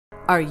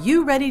Are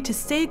you ready to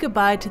say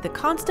goodbye to the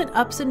constant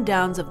ups and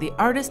downs of the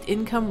artist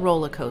income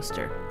roller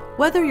coaster?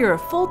 Whether you're a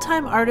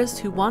full-time artist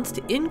who wants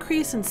to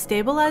increase and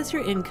stabilize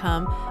your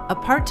income, a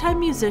part-time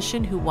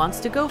musician who wants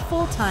to go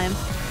full-time,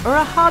 or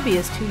a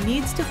hobbyist who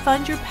needs to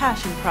fund your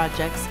passion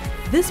projects,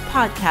 this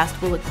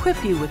podcast will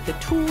equip you with the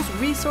tools,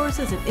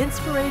 resources, and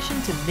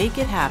inspiration to make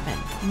it happen.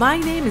 My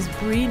name is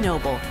Bree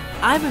Noble.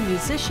 I'm a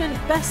musician,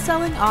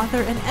 best-selling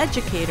author, and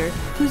educator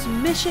whose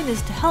mission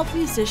is to help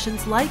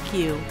musicians like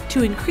you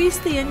to increase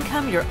the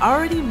income you're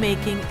already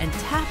making and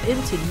tap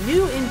into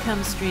new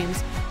income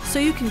streams so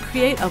you can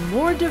create a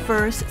more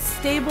diverse,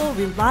 stable,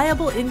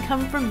 reliable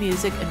income from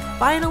music and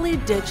finally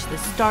ditch the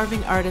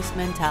starving artist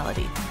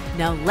mentality.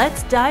 Now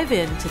let's dive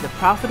into the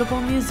Profitable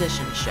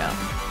Musician Show.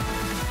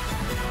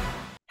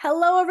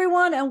 Hello,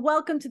 everyone, and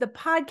welcome to the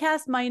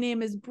podcast. My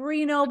name is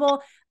Bree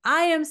Noble.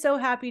 I am so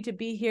happy to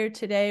be here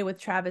today with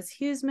Travis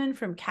Huisman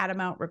from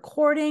Catamount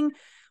Recording.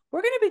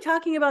 We're going to be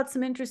talking about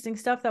some interesting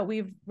stuff that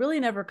we've really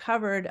never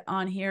covered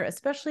on here,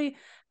 especially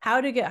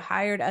how to get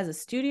hired as a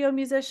studio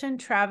musician.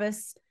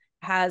 Travis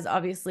has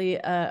obviously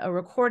a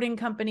recording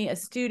company, a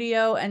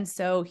studio, and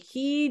so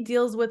he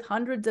deals with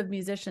hundreds of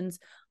musicians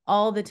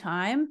all the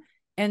time.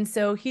 And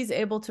so he's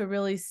able to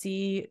really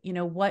see,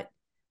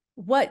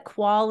 what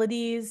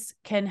qualities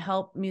can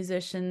help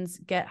musicians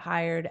get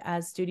hired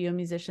as studio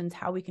musicians,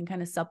 how we can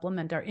kind of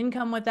supplement our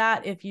income with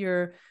that. If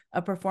you're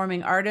a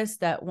performing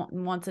artist that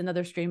wants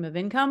another stream of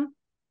income,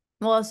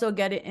 we'll also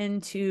get it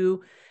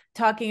into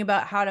talking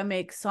about how to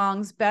make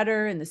songs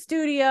better in the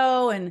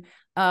studio and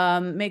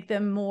make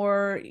them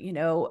more,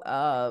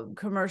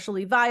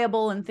 commercially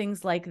viable and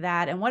things like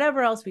that, and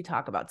whatever else we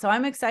talk about. So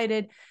I'm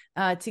excited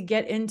to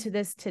get into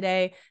this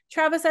today.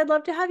 Travis, I'd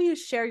love to have you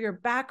share your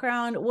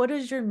background. What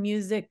is your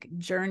music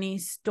journey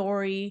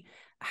story?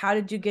 How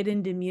did you get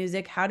into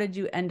music? How did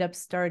you end up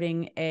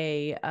starting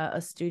a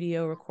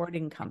studio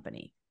recording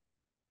company?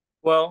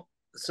 Well,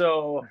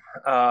 so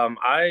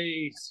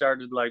I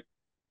started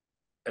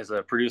as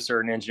a producer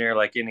and engineer,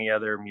 like any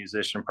other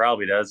musician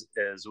probably does,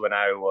 is when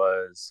I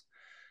was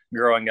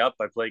growing up.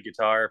 I played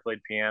guitar,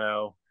 played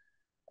piano.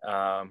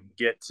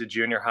 Get to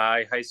junior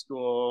high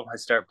school, I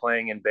start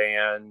playing in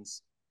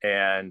bands,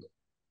 and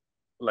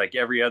like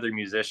every other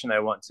musician, I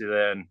want to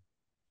then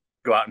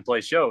go out and play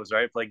shows,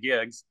 right? Play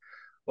gigs.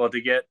 Well, to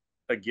get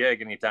a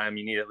gig anytime,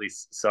 you need at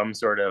least some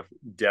sort of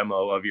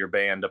demo of your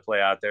band to play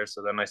out there.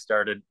 So then I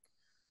started,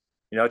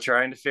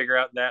 trying to figure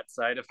out that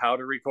side of how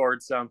to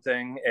record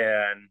something,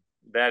 and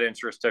that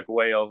interest took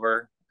way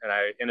over. And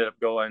I ended up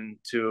going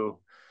to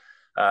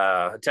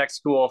a tech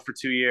school for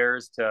 2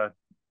 years to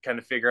kind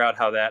of figure out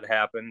how that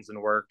happens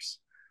and works.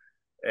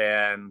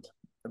 And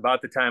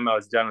about the time I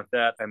was done with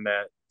that, I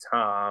met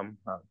Tom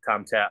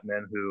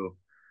Tapman, who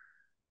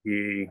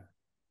he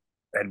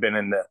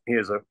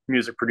is a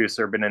music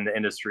producer, been in the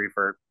industry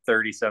for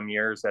 30 some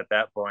years at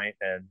that point,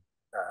 and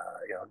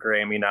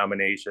Grammy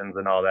nominations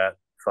and all that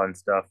fun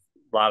stuff,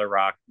 a lot of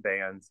rock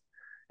bands.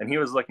 And he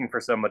was looking for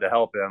someone to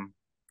help him.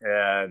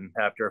 And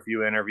after a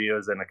few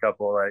interviews and a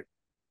couple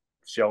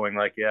showing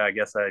yeah, I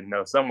guess I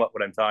know somewhat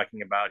what I'm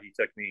talking about, he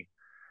took me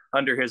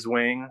under his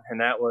wing,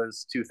 and that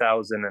was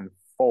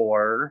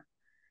 2004.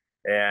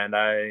 And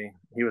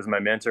he was my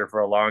mentor for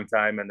a long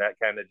time, and that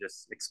kind of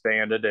just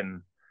expanded.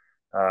 And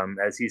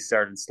as he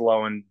started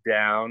slowing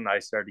down, I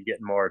started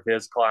getting more of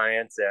his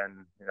clients,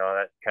 and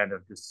that kind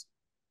of just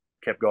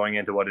kept going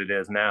into what it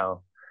is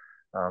now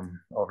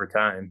over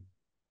time.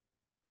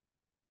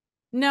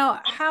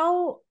 Now,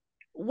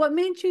 what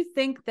made you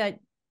think that,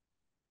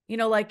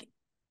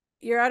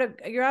 you're at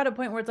a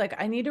point where it's like,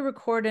 I need to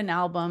record an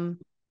album.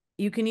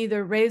 You can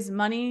either raise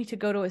money to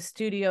go to a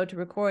studio to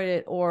record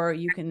it, or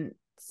you can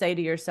say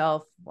to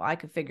yourself, well, I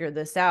could figure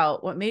this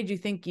out. What made you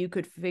think you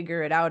could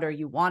figure it out, or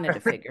you wanted to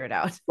figure it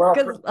out?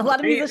 Because a lot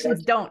of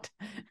musicians don't.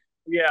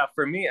 Yeah,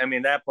 for me, I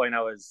mean, that point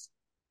I was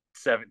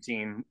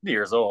 17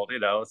 years old,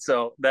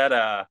 so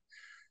that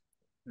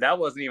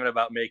wasn't even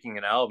about making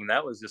an album.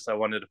 That was just, I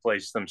wanted to play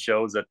some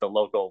shows at the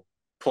local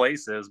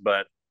places,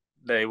 but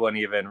they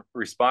wouldn't even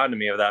respond to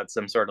me without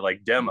some sort of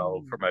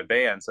demo for my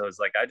band. So it's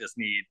I just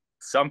need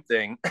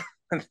something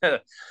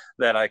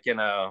that I can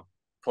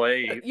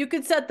play. You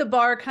could set the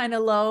bar kind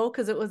of low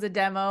because it was a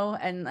demo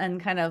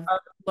and kind of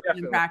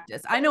in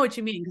practice. I know what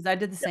you mean, because I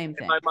did the same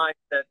thing. My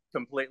mindset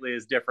completely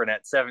is different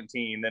at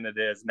 17 than it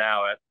is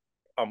now at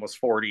almost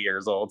 40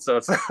 years old. So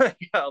it's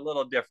a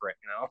little different,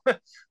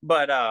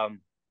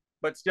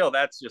 but still,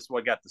 that's just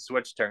what got the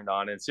switch turned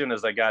on. And as soon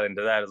as I got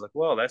into that, I was like,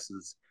 well, this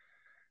is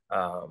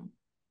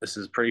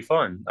pretty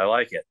fun. I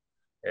like it.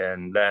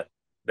 And that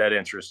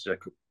interest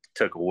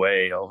took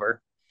way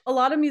over. A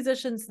lot of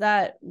musicians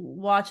that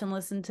watch and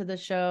listen to the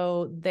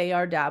show, they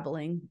are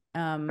dabbling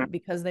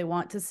because they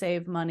want to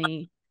save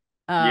money.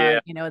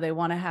 They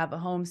want to have a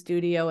home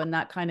studio and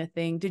that kind of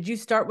thing. Did you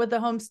start with a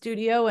home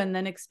studio and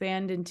then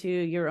expand into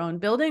your own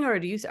building, or are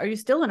you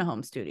still in a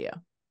home studio?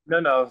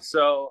 No.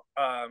 So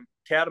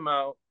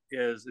Catamount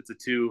it's a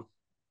two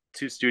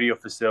studio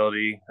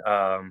facility,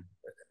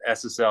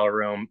 SSL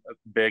room,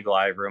 big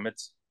live room.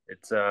 It's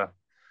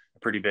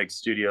pretty big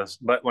studios.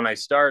 But when I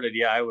started,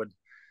 yeah, I would,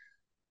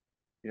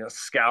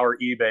 scour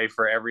eBay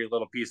for every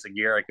little piece of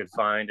gear I could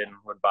find and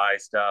would buy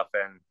stuff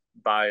and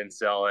buy and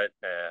sell it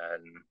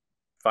and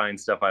find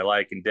stuff I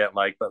like and didn't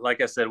like. But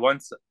like I said,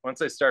 once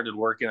I started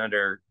working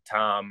under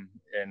Tom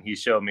and he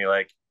showed me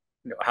like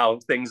how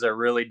things are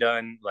really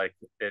done, like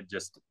it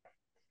just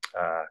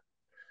uh,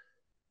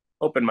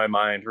 opened my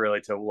mind really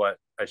to what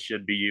I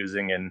should be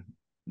using and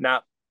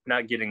not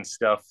getting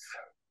stuff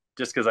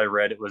just because I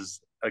read it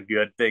was a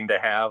good thing to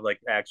have,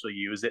 like actually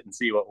use it and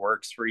see what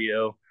works for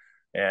you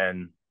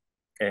and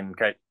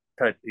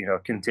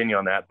continue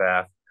on that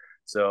path.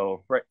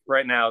 So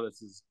right now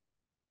it's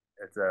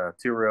a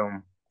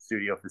 2-room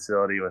studio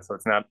facility, so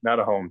it's not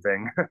a home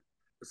thing.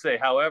 Say,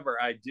 however,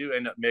 I do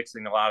end up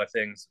mixing a lot of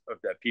things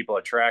that people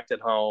attract at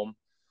home,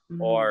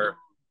 or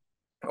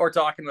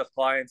talking with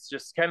clients,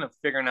 just kind of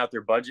figuring out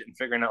their budget and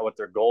figuring out what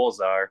their goals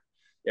are.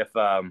 If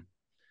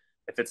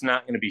it's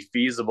not going to be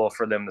feasible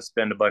for them to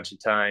spend a bunch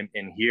of time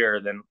in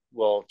here, then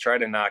we'll try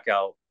to knock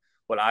out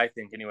what I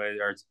think anyway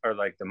are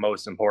like the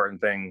most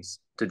important things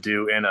to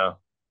do in a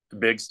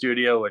big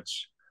studio,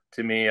 which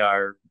to me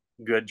are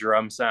good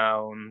drum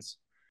sounds.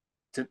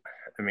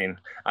 I mean,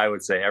 I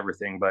would say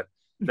everything, but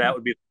that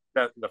would be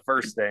the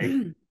first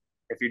thing.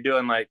 If you're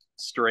doing like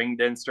stringed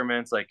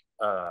instruments, like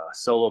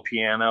solo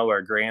piano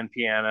or grand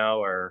piano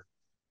or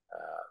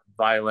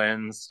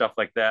violins, stuff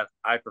like that,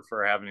 I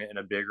prefer having it in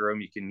a big room.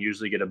 You can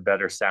usually get a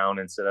better sound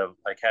instead of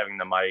like having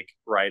the mic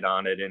right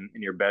on it in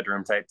your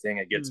bedroom type thing.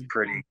 It gets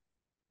pretty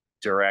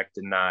direct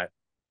and not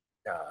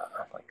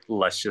like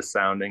luscious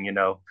sounding, and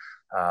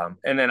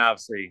then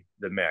obviously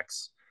the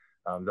mix.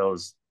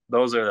 Those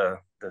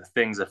are the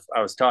things. If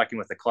I was talking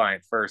with the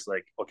client first,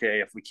 like,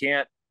 okay, if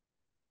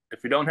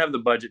we don't have the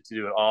budget to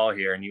do it all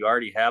here and you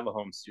already have a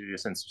home studio,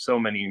 since so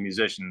many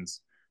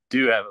musicians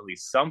do have at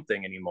least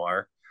something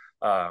anymore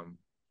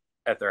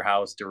at their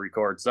house to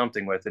record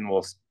something with, and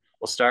we'll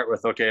start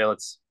with, okay,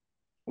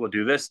 we'll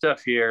do this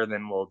stuff here,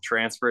 then we'll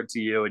transfer it to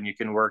you and you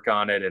can work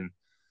on it and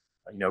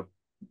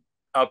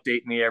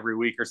update me every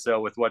week or so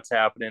with what's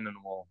happening, and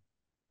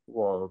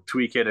we'll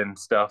tweak it and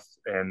stuff,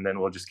 and then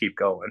we'll just keep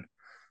going.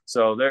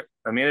 So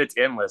it's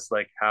endless,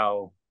 like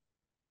how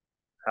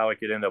I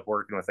could end up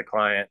working with a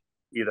client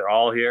either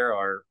all here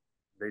or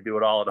they do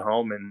it all at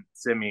home and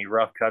send me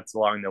rough cuts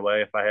along the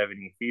way if I have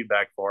any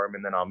feedback for them,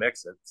 and then I'll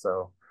mix it.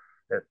 So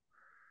it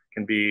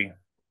can be,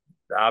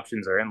 the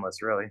options are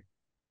endless, really.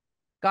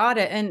 Got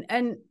it.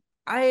 And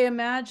I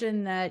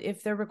imagine that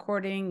if they're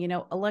recording,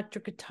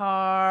 electric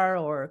guitar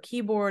or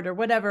keyboard or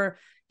whatever,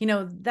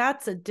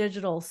 that's a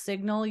digital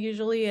signal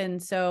usually.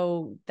 And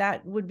so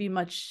that would be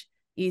much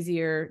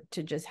easier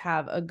to just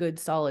have a good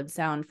solid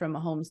sound from a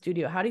home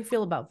studio. How do you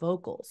feel about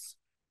vocals?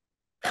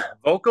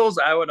 Vocals,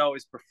 I would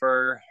always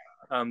prefer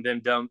them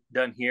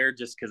done here,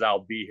 just because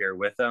I'll be here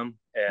with them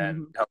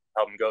and help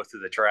them go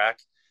through the track.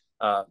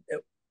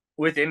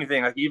 With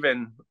anything, like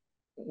even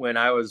when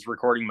I was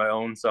recording my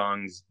own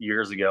songs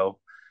years ago,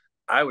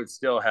 I would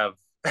still have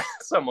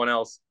someone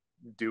else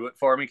do it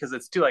for me, because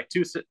it's two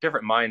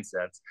different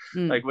mindsets.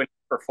 Like when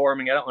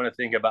performing, I don't want to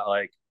think about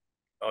like,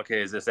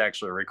 okay, is this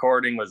actually a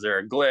recording? Was there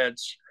a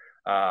glitch?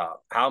 How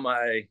am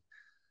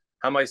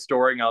I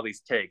storing all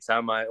these takes? How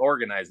am I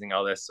organizing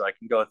all this so I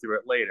can go through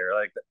it later?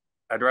 Like,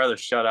 I'd rather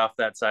shut off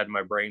that side of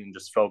my brain and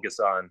just focus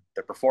on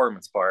the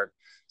performance part.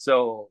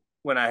 So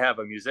when I have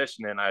a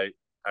musician in, I'd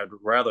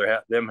rather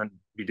have them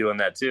be doing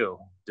that too.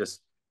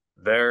 Just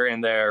they're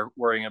in there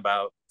worrying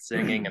about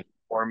singing and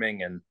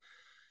performing and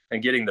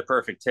getting the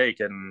perfect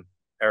take, and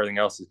everything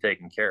else is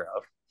taken care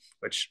of,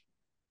 which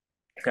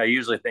I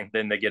usually think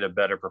then they get a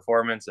better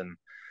performance, and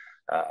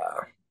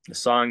the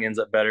song ends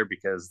up better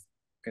because,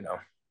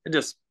 it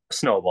just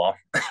snowball.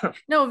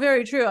 No,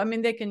 very true. I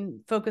mean, they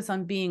can focus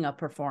on being a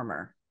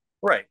performer.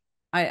 Right.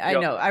 I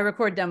know. I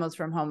record demos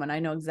from home, and I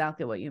know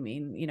exactly what you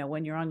mean.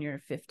 When you're on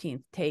your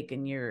 15th take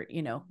and you're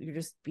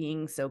just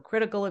being so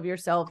critical of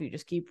yourself, you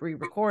just keep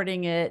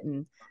re-recording it.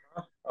 And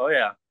oh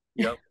yeah.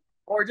 Yep.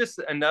 Or just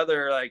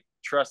another like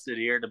trusted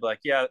ear to be like,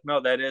 yeah,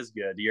 no, that is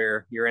good.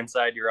 You're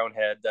inside your own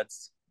head.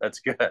 That's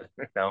good.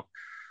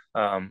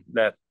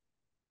 That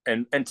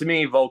and to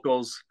me,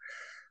 vocals,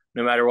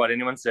 no matter what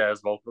anyone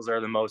says, vocals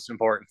are the most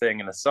important thing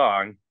in a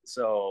song.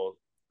 So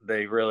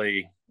they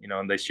really,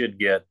 they should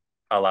get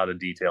a lot of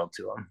detail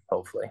to them,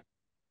 hopefully.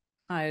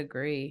 I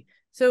agree.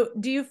 So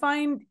do you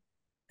find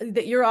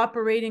that you're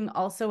operating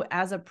also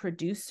as a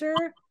producer?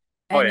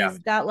 And is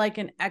that like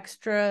an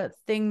extra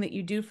thing that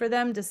you do for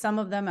them? Do some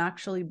of them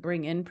actually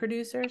bring in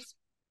producers?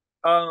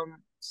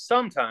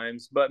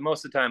 Sometimes, but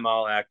most of the time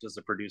I'll act as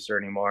a producer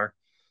anymore.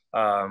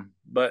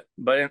 But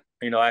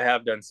I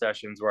have done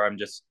sessions where I'm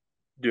just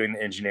doing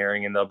the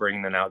engineering and they'll bring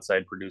in an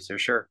outside producer.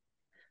 Sure.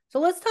 So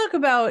let's talk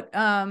about,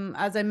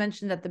 as I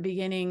mentioned at the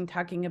beginning,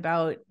 talking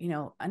about,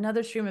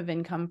 another stream of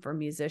income for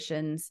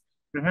musicians.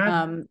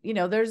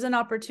 There's an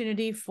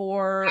opportunity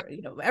for,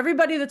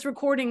 everybody that's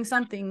recording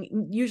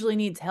something usually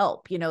needs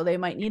help. They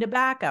might need a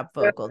backup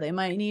vocal. They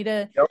might need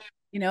a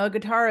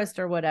guitarist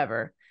or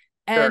whatever.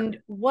 And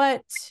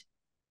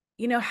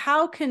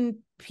how can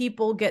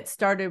people get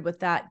started with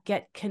that,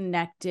 get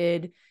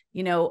connected?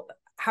 You know,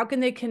 how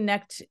can they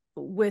connect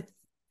with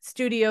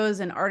studios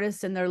and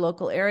artists in their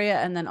local area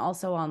and then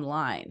also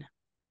online?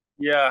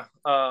 Yeah.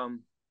 Well,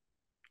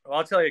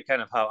 I'll tell you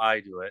kind of how I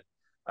do it.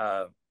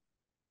 Uh,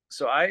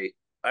 so I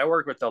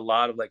work with a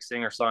lot of like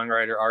singer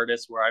songwriter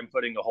artists where I'm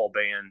putting a whole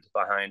band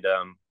behind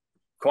them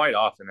quite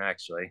often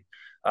actually.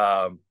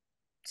 Um,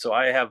 so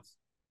I have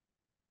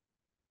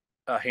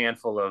a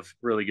handful of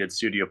really good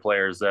studio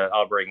players that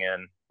I'll bring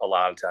in a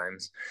lot of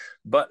times.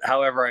 But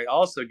however, I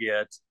also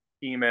get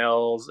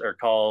emails or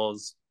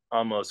calls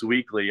almost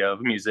weekly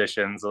of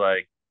musicians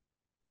like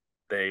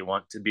they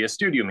want to be a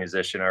studio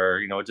musician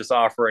or just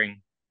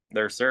offering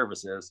their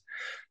services.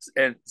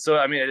 And so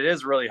I mean it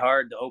is really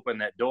hard to open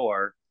that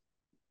door,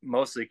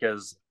 mostly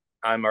because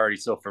I'm already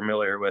so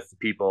familiar with the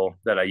people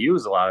that I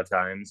use a lot of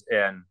times.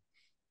 And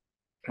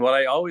what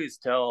I always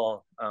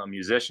tell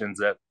musicians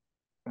that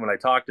when I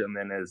talk to them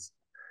then is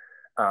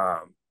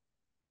um,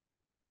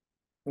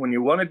 when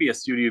you want to be a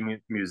studio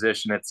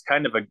musician, it's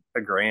kind of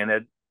a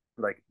granted,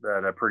 like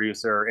that a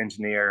producer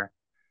engineer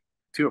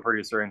to a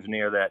producer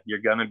engineer, that you're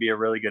going to be a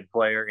really good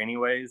player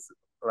anyways.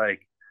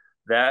 Like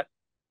that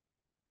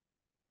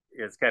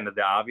is kind of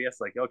the obvious.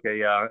 Like, okay,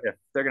 yeah, if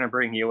they're going to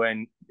bring you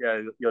in,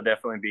 yeah, you'll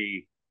definitely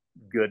be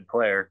good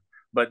player.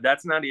 But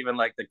that's not even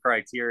like the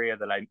criteria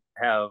that I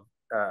have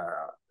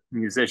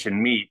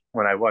musician meet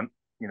when I want,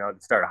 to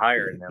start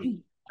hiring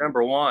them.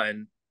 Number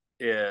one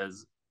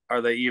is,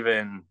 are they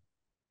even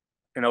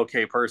an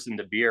okay person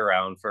to be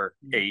around for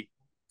 8,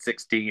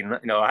 16,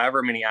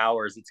 however many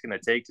hours it's going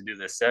to take to do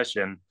this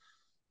session?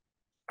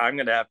 I'm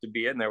going to have to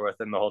be in there with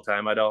them the whole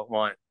time. I don't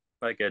want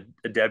like a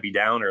Debbie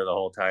Downer the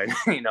whole time.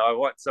 I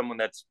want someone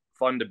that's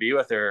fun to be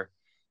with, or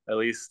at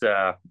least,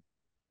 I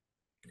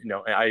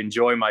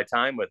enjoy my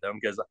time with them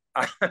because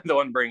I'm the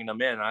one bringing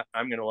them in.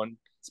 I'm going to one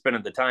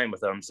spending the time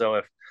with them.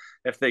 So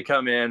if they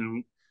come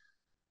in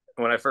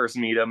when I first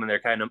meet them and they're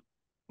kind of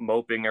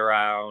moping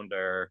around,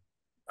 or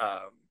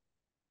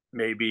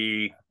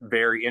maybe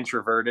very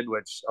introverted,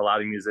 which a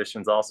lot of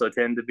musicians also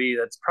tend to be,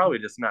 that's probably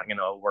just not going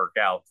to work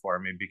out for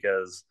me,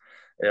 because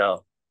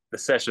the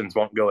sessions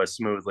won't go as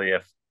smoothly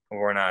if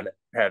we're not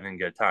having a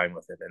good time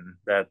with it. And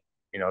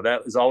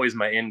that is always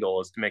my end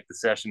goal, is to make the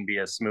session be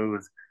as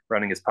smooth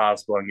running as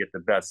possible and get the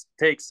best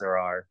takes there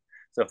are.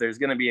 So if there's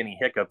going to be any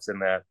hiccups in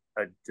that,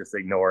 I just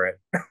ignore it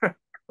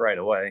right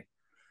away.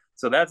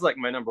 So that's like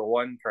my number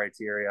one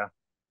criteria.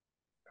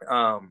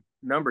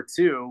 Number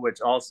two, which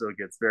also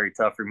gets very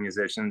tough for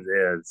musicians,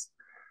 is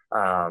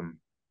um,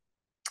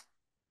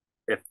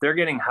 if they're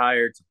getting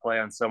hired to play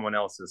on someone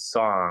else's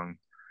song,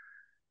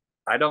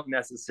 I don't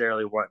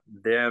necessarily want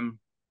them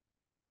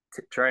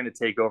trying to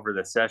take over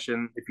the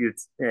session. If you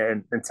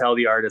and tell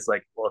the artist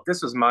like, well, if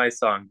this was my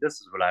song, this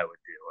is what I would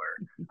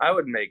do, or I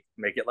would make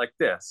it like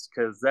this,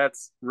 because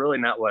that's really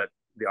not what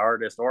the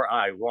artist or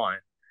I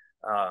want.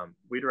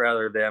 We'd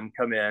rather them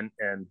come in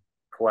and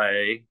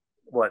play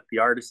what the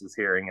artist is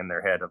hearing in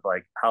their head, of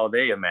like how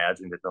they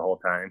imagined it the whole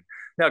time.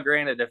 Now,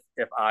 granted,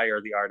 if I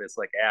or the artist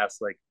like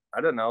ask, like, I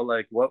don't know,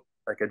 like what,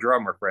 like a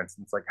drummer, for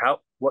instance, like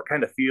what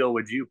kind of feel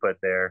would you put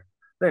there?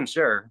 Then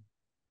sure,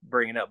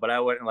 bring it up. But I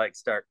wouldn't like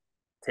start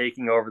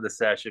taking over the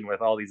session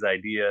with all these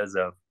ideas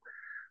of,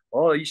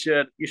 oh, you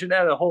should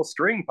add a whole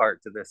string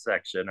part to this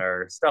section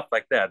or stuff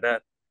like that.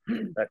 That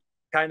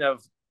kind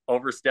of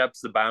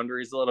oversteps the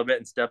boundaries a little bit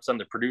and steps on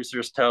the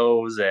producer's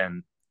toes,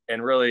 and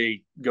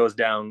really goes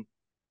down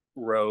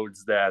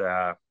roads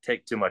that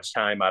take too much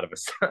time out of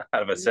a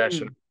out of a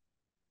session.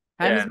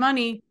 Time is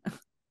money.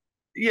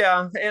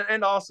 Yeah,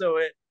 and also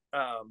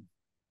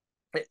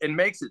it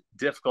makes it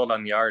difficult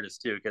on the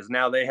artist too, because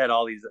now they had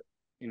all these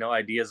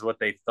ideas what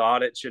they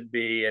thought it should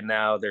be, and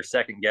now they're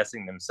second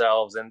guessing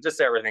themselves, and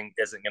just everything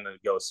isn't going to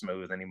go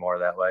smooth anymore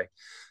that way.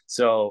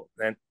 So,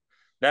 and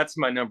that's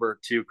my number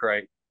two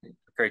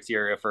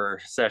criteria for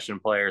session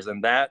players.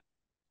 And that,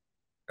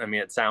 I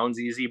mean, it sounds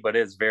easy, but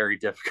it's very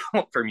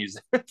difficult for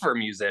for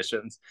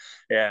musicians,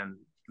 and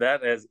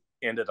that has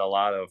ended a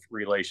lot of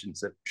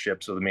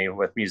relationships with me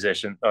with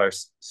musicians or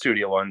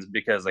studio ones,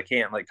 because I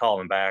can't like call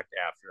them back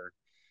after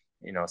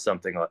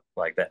something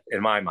like that,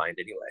 in my mind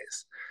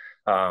anyways.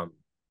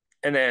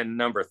 And then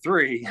number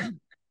three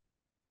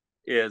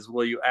is,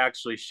 will you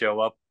actually show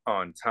up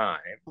on time,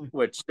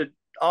 which should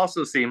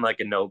also seem like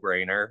a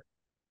no-brainer,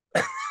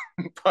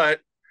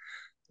 but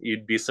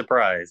you'd be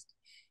surprised.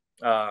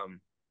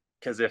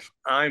 Because if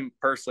I'm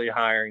personally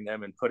hiring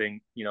them and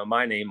putting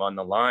my name on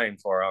the line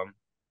for them,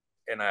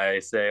 and I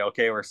say,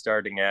 okay, we're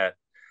starting at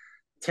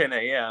 10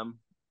 a.m.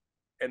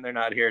 and they're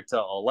not here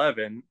till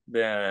 11,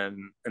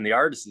 then, and the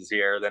artist is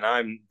here, then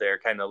I'm there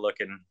kind of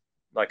looking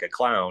like a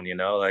clown,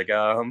 like,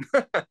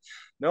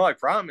 no, I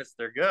promise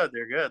they're good.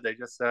 They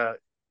just, I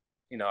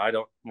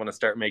don't want to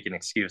start making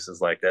excuses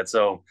like that.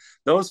 So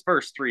those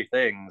first three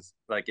things,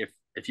 like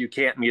if you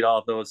can't meet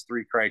all those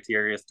three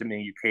criteria, to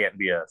me, you can't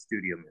be a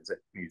studio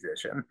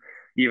musician,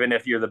 even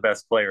if you're the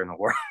best player in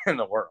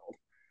the world.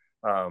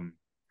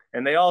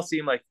 And they all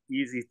seem like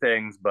easy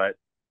things, but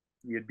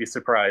you'd be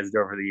surprised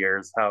over the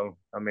years how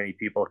many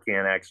people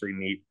can actually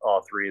meet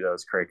all three of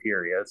those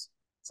criterias.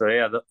 So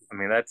yeah, I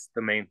mean that's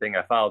the main thing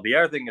I follow. The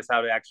other thing is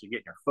how to actually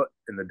get your foot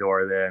in the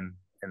door then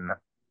and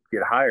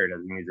get hired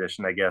as a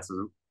musician. I guess is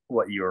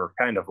what you were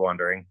kind of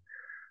wondering.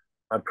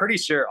 I'm pretty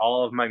sure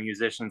all of my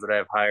musicians that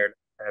I've hired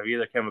have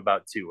either come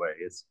about two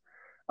ways.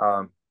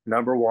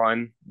 Number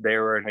one, they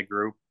were in a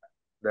group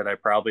that I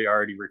probably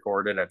already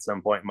recorded at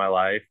some point in my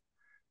life.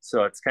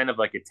 So it's kind of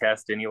like a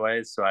test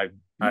anyways. So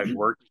I've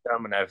worked with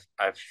them and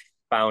I've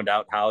found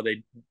out how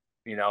they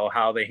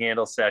how they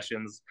handle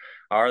sessions.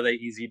 Are they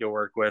easy to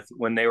work with?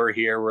 When they were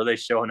here, were they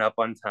showing up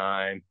on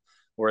time?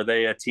 Were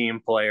they a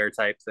team player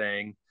type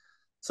thing?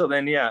 So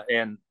then yeah,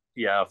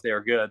 if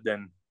they're good,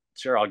 then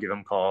sure I'll give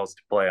them calls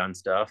to play on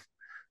stuff.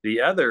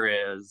 The other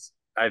is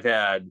I've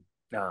had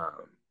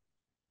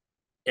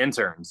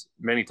interns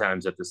many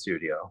times at the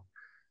studio,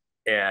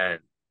 and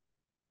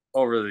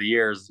over the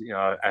years,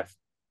 I've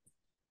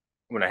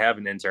when I have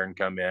an intern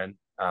come in,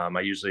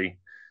 I usually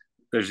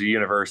there's a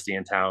university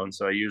in town,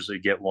 so I usually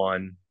get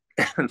one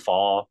in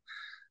fall,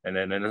 and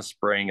then in the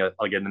spring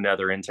I'll get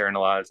another intern a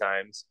lot of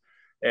times.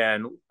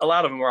 And a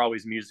lot of them are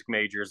always music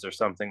majors or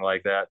something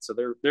like that, so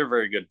they're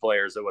very good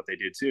players at what they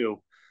do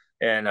too.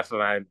 And if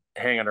I'm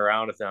hanging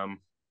around with them,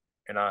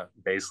 and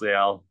basically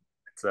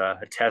it's a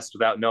test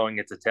without knowing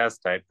it's a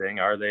test type thing.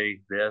 Are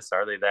they this?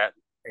 Are they that?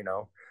 You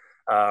know,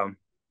 um,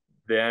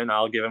 then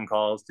I'll give them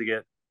calls to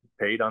get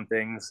paid on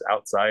things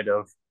outside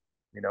of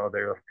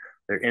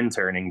their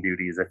interning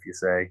duties, if you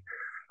say.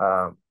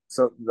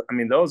 So I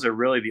mean, those are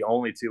really the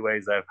only two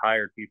ways I've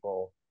hired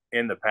people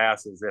in the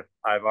past, is if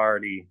I've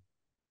already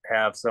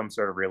have some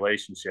sort of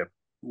relationship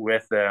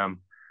with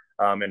them,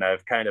 and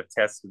I've kind of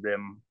tested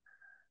them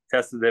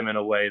in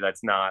a way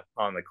that's not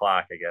on the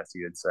clock, I guess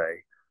you would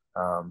say,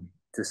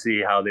 to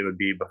see how they would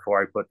be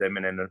before I put them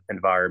in an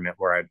environment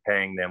where I'm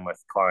paying them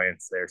with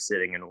clients they're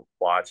sitting and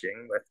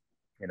watching with,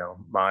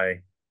 my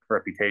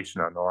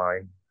reputation on the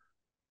line.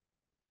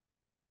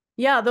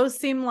 Yeah, those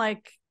seem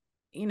like,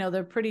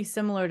 they're pretty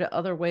similar to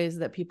other ways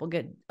that people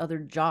get other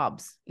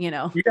jobs,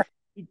 Yeah,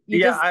 you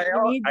need I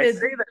to.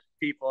 say that to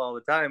people all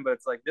the time, but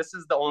it's like this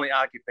is the only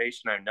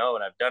occupation I know,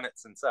 and I've done it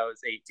since I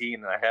was 18,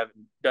 and I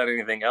haven't done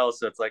anything else.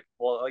 So it's like,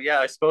 well, yeah,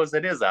 I suppose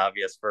it is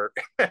obvious for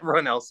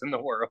everyone else in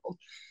the world,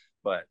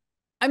 but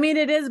I mean,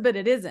 it is, but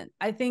it isn't.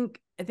 I think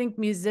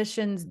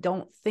musicians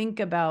don't think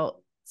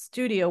about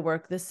studio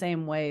work the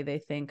same way they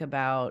think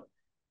about,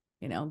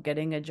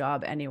 getting a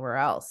job anywhere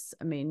else.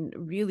 I mean,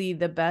 really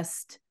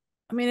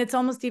it's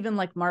almost even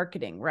like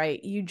marketing,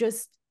 right? You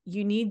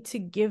need to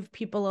give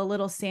people a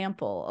little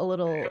sample,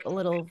 a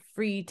little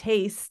free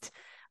taste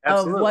of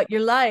absolutely, what you're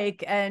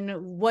like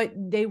and what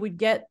they would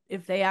get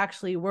if they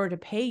actually were to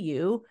pay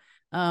you.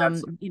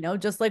 absolutely,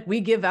 Just like we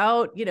give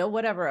out,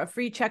 whatever, a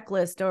free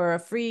checklist or a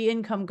free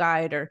income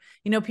guide, or,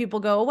 people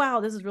go, oh,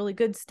 wow, this is really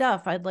good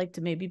stuff. I'd like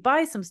to maybe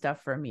buy some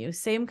stuff from you.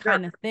 Same sure,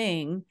 kind of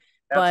thing,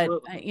 but,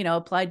 absolutely.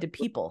 applied to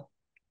people.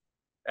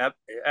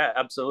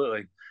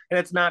 Absolutely. And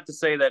it's not to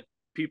say that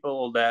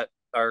people that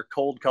are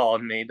cold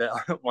calling me that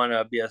want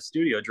to be a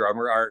studio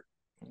drummer are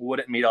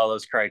wouldn't meet all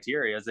those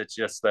criteria. It's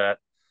just that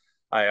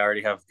I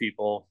already have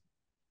people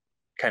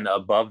kind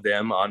of above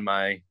them on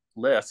my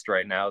list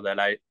right now that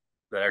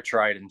are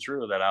tried and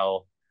true that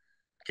I'll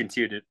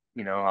continue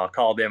to, I'll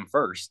call them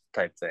first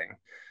type thing.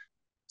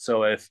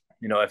 So if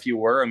you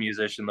were a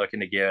musician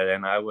looking to get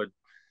in, I would,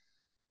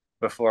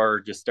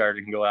 before just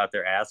starting to go out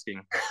there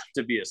asking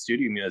to be a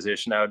studio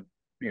musician, I would,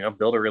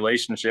 build a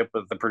relationship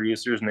with the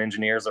producers and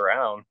engineers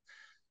around,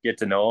 get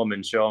to know them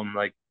and show them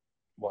like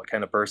what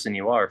kind of person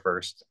you are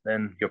first.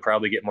 Then you'll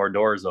probably get more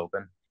doors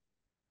open.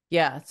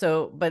 Yeah.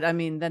 So, but I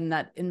mean, then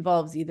that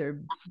involves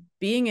either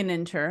being an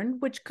intern,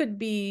 which could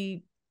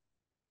be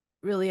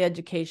really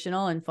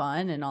educational and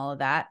fun and all of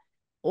that,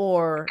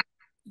 or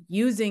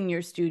using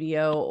your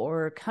studio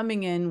or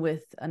coming in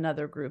with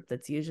another group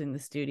that's using the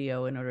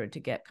studio in order to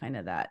get kind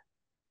of that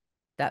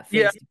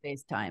Yeah,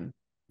 face-to-face time.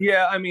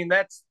 yeah. I mean,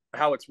 that's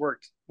how it's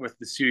worked with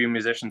the studio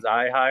musicians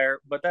I hire,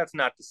 but that's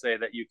not to say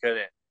that you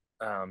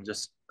couldn't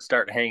just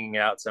start hanging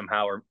out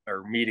somehow,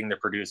 or meeting the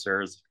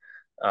producers,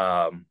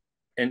 and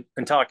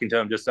talking to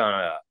them just on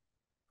a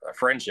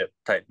friendship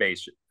type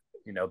basis,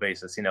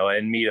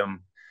 and meet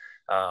them,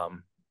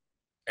 um,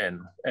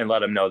 and let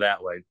them know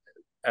that way,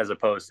 as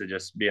opposed to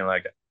just being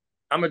like,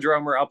 I'm a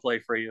drummer, I'll play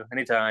for you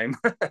anytime.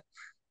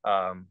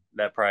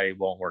 That probably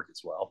won't work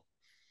as well.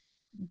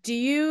 Do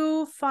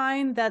you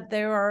find that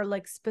there are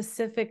like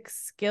specific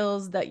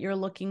skills that you're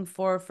looking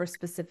for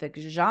specific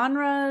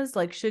genres?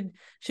 Like should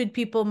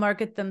people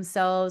market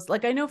themselves?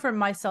 Like I know for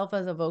myself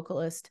as a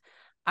vocalist,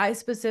 I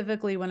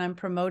specifically, when I'm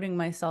promoting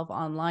myself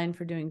online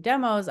for doing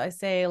demos, I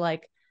say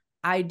like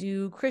I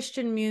do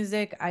Christian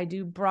music, I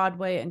do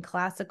Broadway and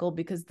classical,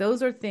 because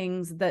those are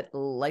things that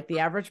like the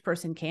average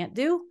person can't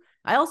do.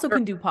 I also Sure.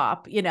 can do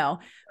pop,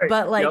 Right.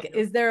 but Yep. like,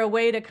 is there a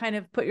way to kind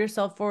of put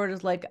yourself forward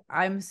as like,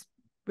 I'm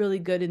really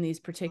good in these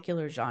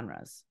particular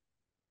genres?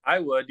 I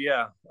would,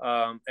 yeah.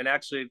 And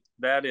actually,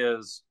 that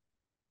is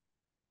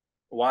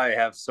why I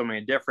have so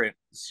many different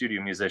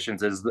studio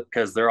musicians is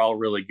because they're all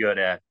really good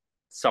at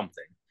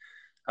something.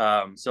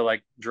 So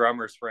like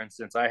drummers, for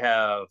instance, I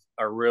have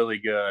a really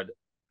good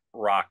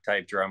rock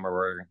type drummer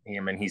where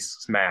he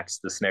smacks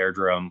the snare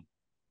drum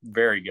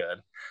very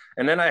good.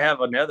 And then I have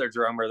another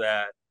drummer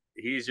that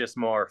he's just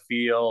more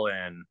feel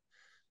and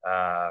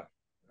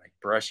like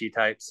brushy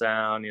type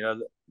sound,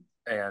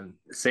 and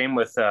same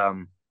with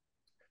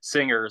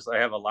singers. I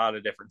have a lot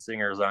of different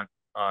singers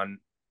on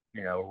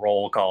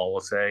roll call,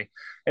 we'll say,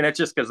 and it's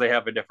just because they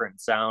have a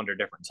different sound or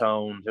different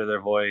tone to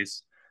their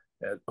voice,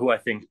 who I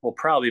think will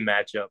probably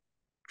match up.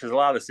 Because a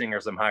lot of the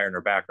singers I'm hiring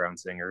are background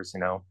singers,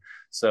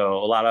 so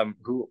a lot of them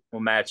who will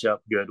match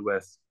up good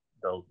with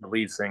the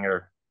lead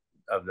singer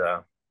of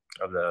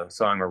the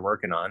song we're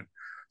working on.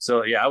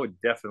 So yeah, I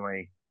would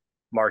definitely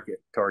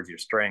market towards your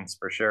strengths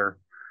for sure,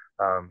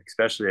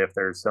 especially if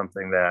there's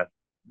something that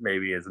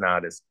maybe is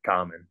not as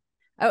common.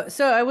 Oh,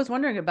 so I was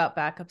wondering about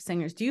backup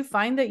singers. Do you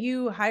find that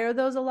you hire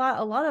those a lot?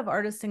 A lot of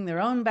artists sing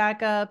their own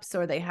backups,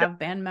 or they have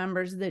band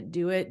members that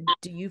do it.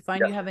 Do you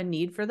find you have a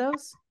need for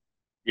those?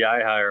 Yeah,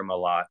 I hire them a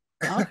lot.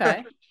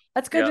 Okay.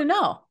 That's good to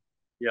know.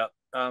 Yeah.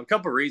 A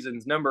couple of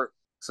reasons.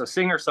 So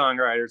singer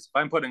songwriters, if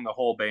I'm putting the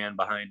whole band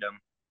behind them,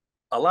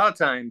 a lot of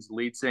times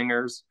lead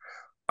singers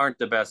aren't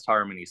the best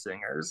harmony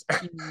singers.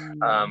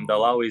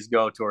 They'll always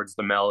go towards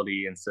the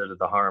melody instead of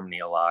the harmony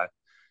a lot.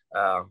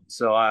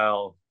 So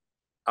I'll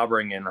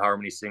bring in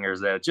harmony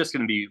singers that it's just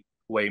going to be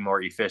way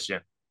more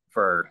efficient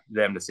for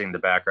them to sing the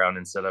background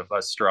instead of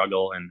us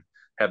struggle and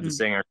have the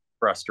singer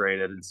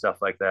frustrated and stuff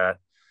like that.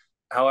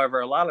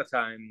 However, a lot of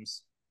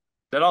times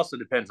that also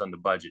depends on the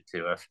budget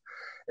too.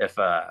 If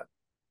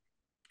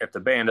if the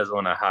band doesn't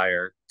want to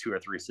hire 2 or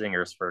 3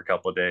 singers for a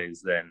couple of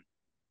days, then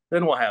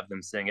we'll have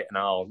them sing it, and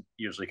I'll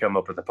usually come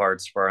up with the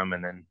parts for them,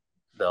 and then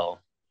they'll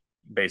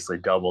basically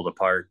double the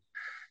part.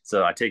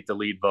 So I take the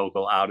lead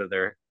vocal out of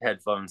their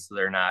headphones so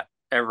they're not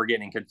ever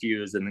getting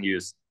confused, and then you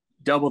just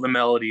double the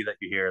melody that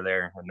you hear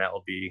there, and that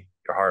will be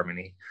your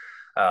harmony.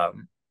 But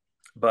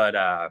what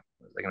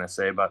was I going to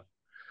say about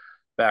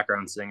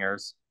background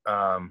singers?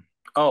 Why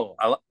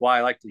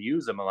I like to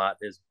use them a lot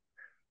is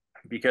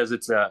because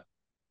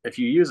if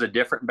you use a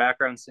different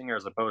background singer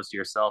as opposed to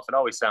yourself, it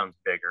always sounds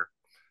bigger.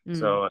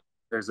 So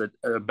there's a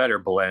better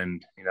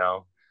blend,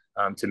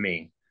 to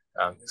me.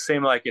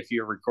 Same like if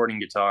you're recording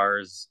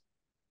guitars,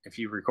 if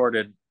you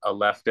recorded a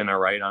left and a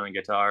right on a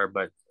guitar,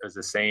 but there's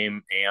the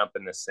same amp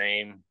and the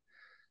same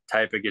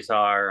type of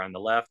guitar on the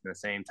left and the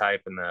same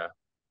type and the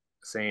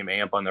same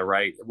amp on the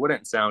right, it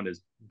wouldn't sound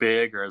as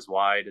big or as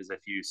wide as if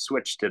you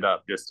switched it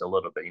up just a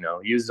little bit,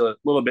 use a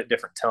little bit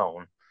different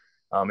tone.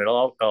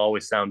 It'll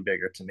always sound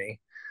bigger to me.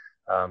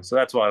 So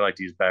that's why I like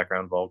to use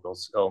background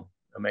vocals. It'll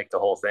make the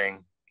whole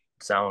thing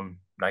sound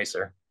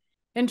nicer.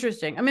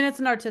 Interesting. I mean, it's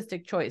an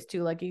artistic choice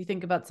too. Like you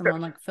think about someone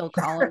like Phil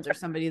Collins or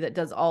somebody that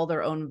does all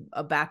their own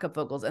backup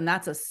vocals, and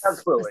that's a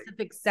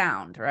specific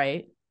sound,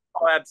 right?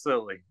 Oh,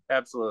 absolutely.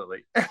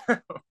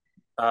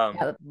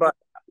 But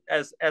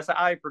as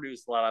I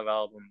produce a lot of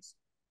albums,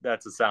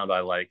 that's a sound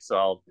I like, so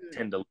I'll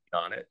tend to lean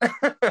on it.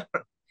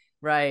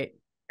 Right.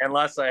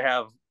 Unless I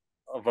have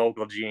a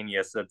vocal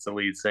genius that's a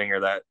lead singer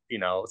that,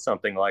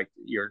 something like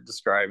you're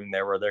describing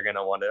there, where they're going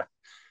to want to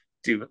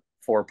do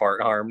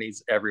 4-part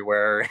harmonies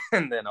everywhere,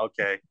 and then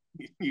okay,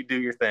 you do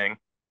your thing.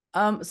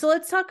 So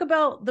let's talk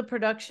about the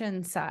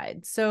production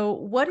side. So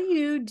what do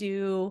you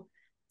do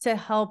to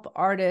help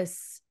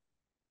artists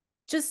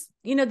just,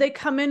 they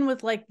come in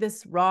with like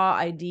this raw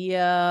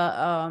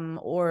idea,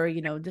 or,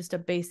 just a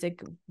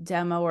basic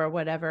demo or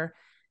whatever.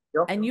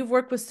 Yep. And you've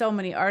worked with so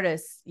many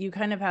artists, you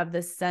kind of have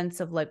this sense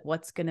of like,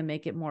 what's going to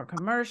make it more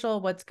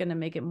commercial, what's going to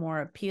make it more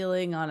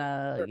appealing on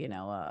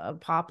a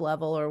pop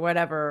level or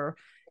whatever.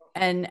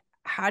 And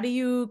how do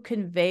you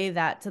convey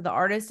that to the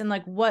artist, and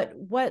like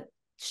what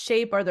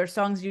shape are their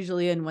songs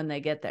usually in when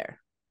they get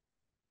there?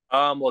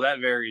 Well,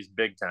 that varies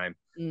big time.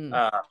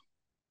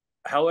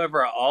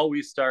 However, I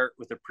always start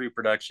with a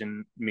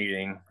pre-production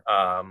meeting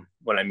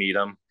when I meet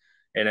them,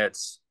 and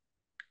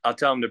I'll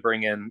tell them to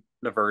bring in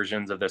the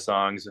versions of the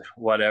songs,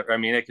 whatever. I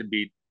mean, it could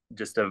be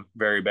just a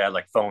very bad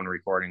like phone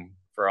recording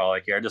for all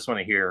I care. I just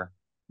want to hear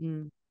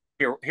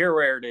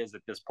where it is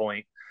at this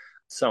point,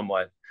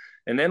 somewhat,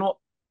 and then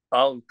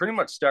I'll pretty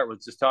much start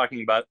with just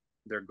talking about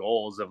their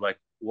goals of like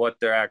what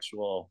their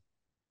actual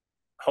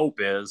hope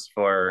is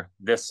for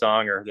this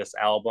song or this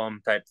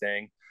album type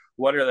thing.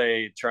 What are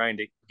they trying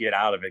to get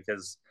out of it?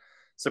 Because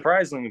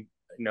surprisingly,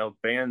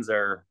 bands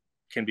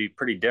can be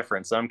pretty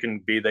different. Some can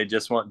be they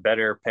just want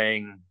better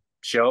paying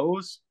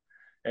shows,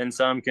 and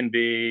some can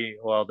be,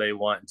 well, they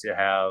want to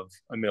have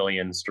 1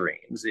 million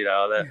streams,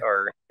 that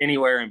or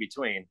anywhere in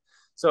between.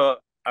 So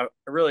I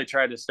really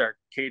try to start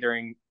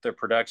catering the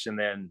production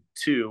then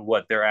to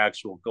what their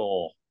actual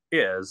goal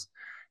is,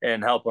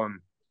 and help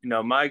them.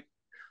 My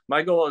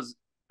goal is,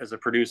 as a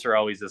producer,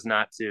 always is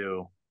not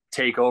to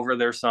take over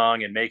their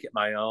song and make it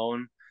my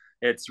own.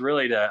 It's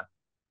really to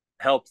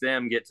help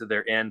them get to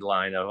their end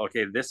line of,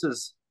 okay, this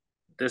is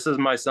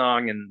my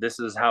song, and this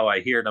is how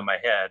I hear it in my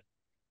head,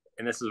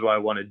 and this is what I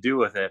want to do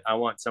with it. I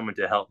want someone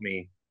to help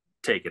me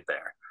take it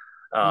there.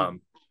 Mm.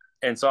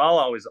 And so I'll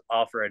always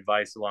offer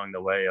advice along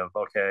the way of,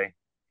 okay,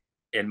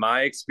 in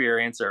my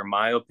experience or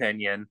my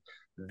opinion,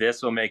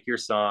 this will make your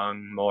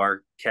song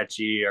more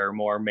catchy or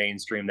more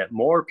mainstream, that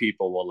more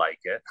people will like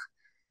it.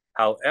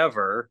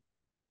 However,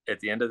 at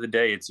the end of the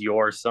day, it's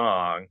your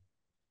song.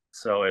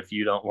 So if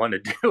you don't want to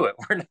do it,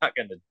 we're not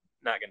going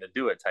to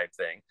do it type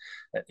thing.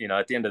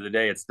 At the end of the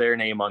day, it's their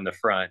name on the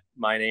front,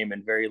 my name,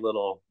 and very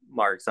little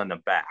marks on the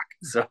back.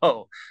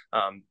 So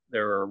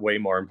they're way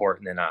more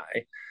important than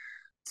I.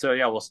 So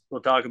yeah,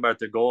 we'll talk about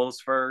the goals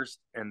first,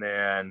 and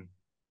then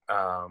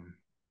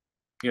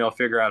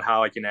figure out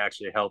how I can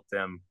actually help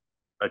them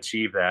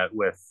achieve that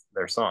with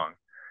their song.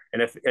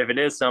 And if it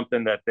is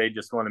something that they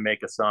just want to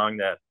make a song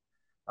that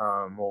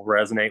will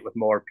resonate with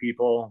more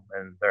people,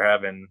 and they're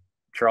having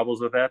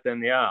troubles with that,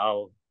 then yeah,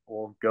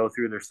 we'll go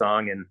through their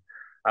song, and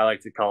I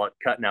like to call it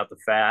cutting out the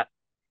fat.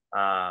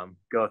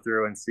 Go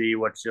through and see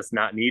what's just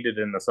not needed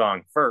in the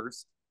song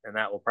first, and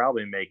that will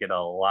probably make it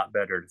a lot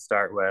better to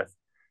start with.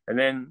 And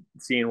then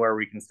seeing where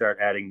we can start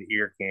adding the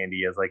ear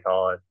candy, as I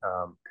call it,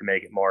 to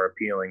make it more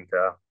appealing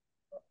to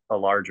a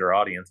larger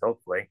audience,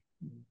 hopefully.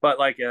 But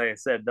like I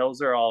said,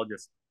 those are all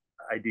just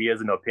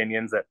ideas and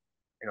opinions that,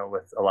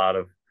 with a lot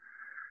of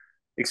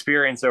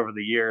experience over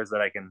the years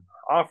that I can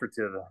offer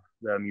to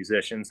the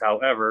musicians.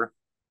 However,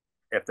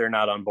 if they're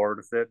not on board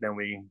with it, then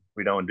we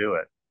don't do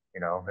it.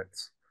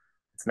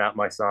 It's not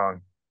my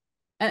song.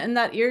 And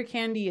that ear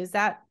candy, is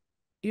that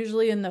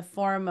usually in the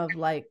form of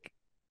like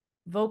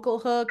vocal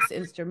hooks,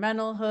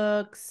 instrumental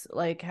hooks?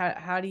 Like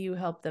how do you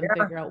help them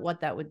Yeah, figure out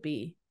what that would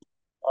be?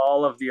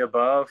 all of the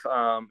above.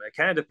 It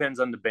kind of depends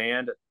on the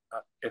band.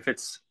 If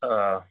it's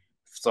a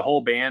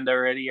whole band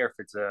already, or if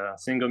it's a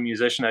single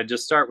musician, I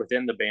just start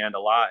within the band a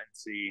lot and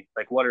see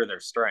like what are their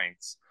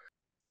strengths.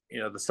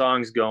 The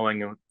song's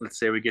going, and let's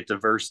say we get to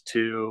verse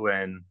 2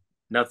 and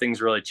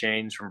nothing's really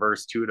changed from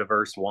verse 2 to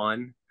verse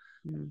 1,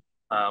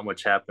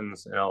 which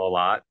happens a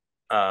lot.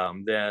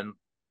 Then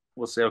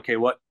we'll say, okay,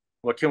 what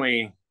can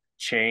we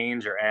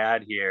change or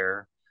add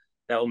here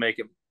that will make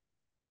it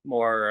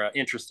more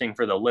interesting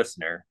for the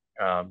listener,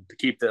 to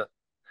keep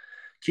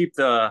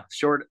the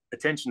short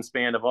attention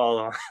span of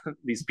all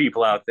these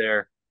people out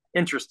there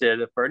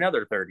interested for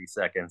another 30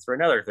 seconds, where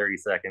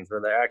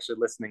they're actually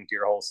listening to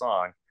your whole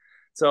song.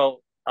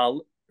 So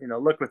I'll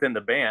look within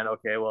the band.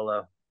 Okay, well,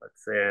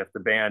 let's say if the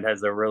band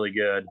has a really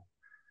good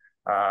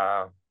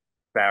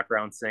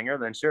background singer,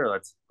 then sure,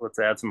 let's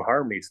add some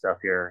harmony stuff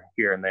here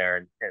and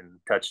there, and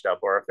touched up.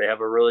 Or if they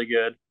have a really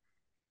good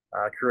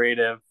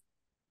creative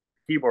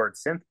keyboard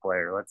synth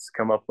player, let's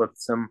come up with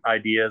some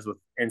ideas with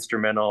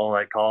instrumental,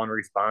 like call and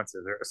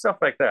responses or stuff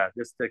like that,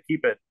 just to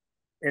keep it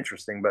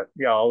interesting. But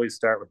yeah, I'll always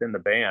start within the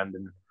band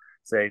and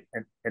say,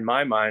 in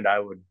my mind,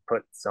 I would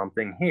put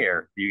something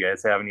here. Do you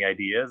guys have any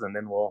ideas? And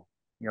then we'll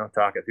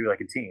talk it through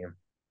like a team.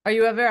 Are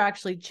you ever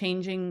actually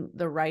changing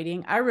the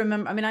writing? I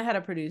remember, I mean, I had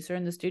a producer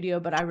in the studio,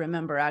 but I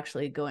remember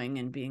actually going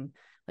and being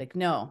like,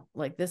 no,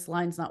 like this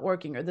line's not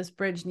working, or this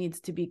bridge needs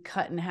to be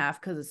cut in half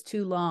because it's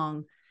too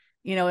long,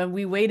 and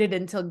we waited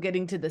until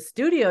getting to the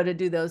studio to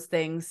do those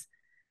things,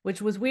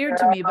 which was weird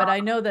to me, but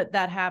I know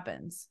that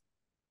happens.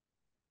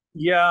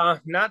 Yeah,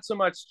 not so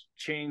much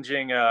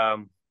changing.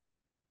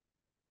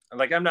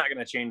 Like I'm not going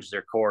to change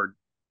their chord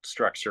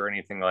structure or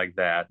anything like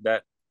that.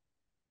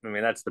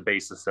 That's the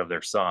basis of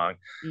their song.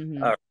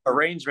 Mm-hmm.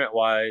 Arrangement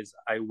wise,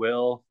 I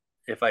will,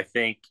 if I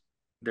think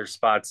there's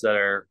spots that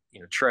are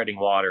treading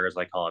water, as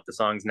I call it. The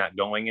song's not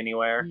going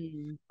anywhere.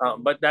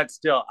 Mm-hmm. But that's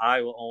still,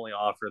 I will only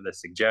offer the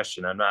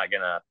suggestion. I'm not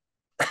gonna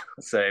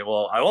say,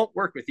 well, I won't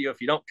work with you if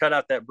you don't cut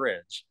out that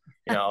bridge.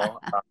 It'll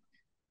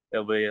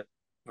be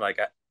like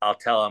I'll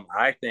tell them,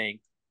 I think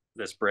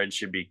this bridge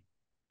should be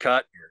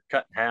cut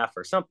in half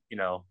or something,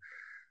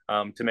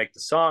 to make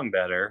the song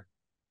better,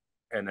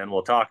 and then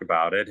we'll talk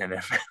about it. And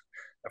if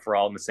we're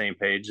all on the same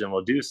page, then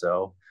we'll do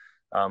so.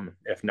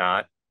 If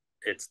not,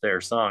 it's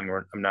their song.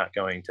 I'm not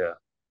going to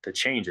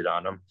change it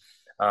on them.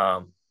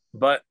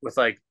 But with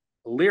like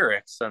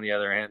lyrics, on the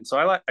other hand, so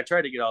I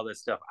try to get all this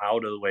stuff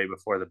out of the way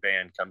before the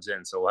band comes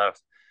in. So we'll have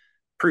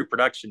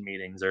pre-production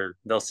meetings, or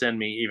they'll send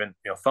me even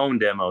phone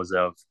demos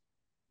of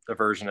the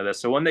version of this.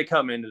 So when they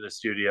come into the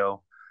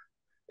studio,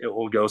 it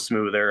will go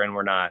smoother, and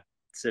we're not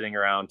sitting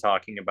around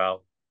talking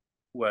about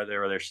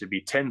whether there should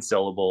be 10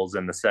 syllables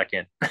in the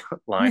second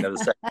line of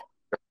the second,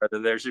 whether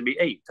there should be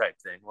 8 type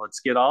thing. Let's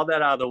get all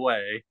that out of the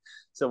way.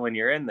 So when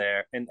you're in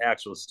there in the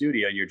actual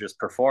studio, you're just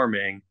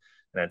performing,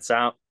 and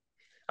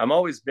I'm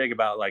always big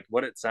about like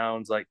what it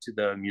sounds like to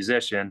the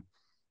musician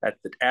at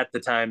the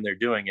time they're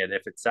doing it.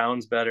 If it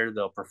sounds better,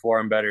 they'll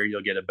perform better.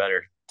 You'll get a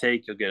better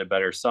take. You'll get a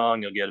better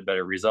song. You'll get a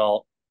better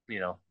result.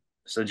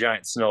 It's a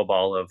giant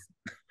snowball of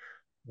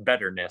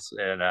betterness.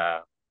 And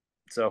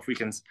so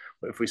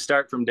if we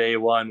start from day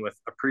one with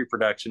a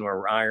pre-production where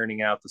we're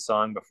ironing out the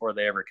song before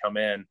they ever come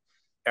in,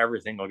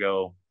 everything will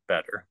go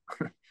better.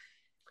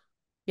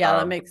 Yeah,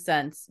 that makes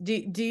sense. Do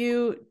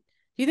you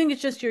think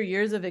it's just your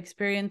years of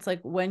experience?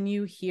 Like when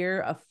you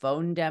hear a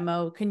phone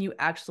demo, can you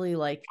actually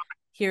like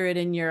hear it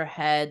in your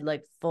head,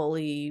 like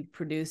fully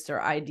produced,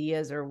 or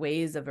ideas or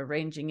ways of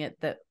arranging it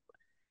that,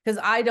 because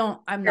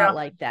I'm not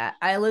like that.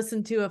 I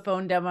listen to a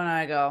phone demo and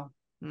I go,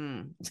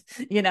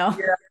 you know?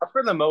 Yeah,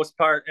 for the most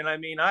part. And I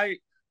mean,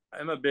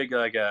 I'm a big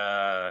like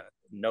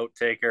note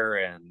taker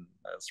and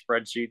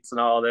spreadsheets and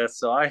all this.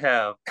 So I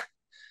have,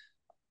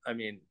 I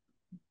mean,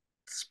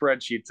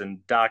 spreadsheets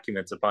and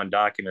documents upon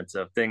documents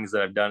of things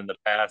that I've done in the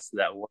past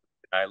that work,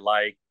 that I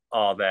like,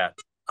 all that.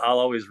 I'll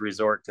always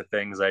resort to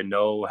things I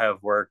know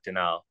have worked, and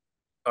or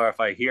if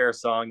I hear a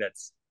song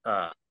that's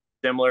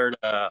similar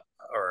to,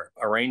 or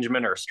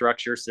arrangement or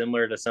structure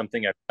similar to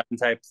something I've done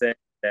type thing,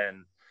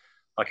 then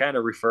I'll kind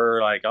of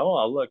refer like, oh,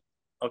 I'll look,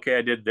 okay,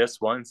 I did this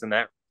once and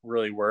that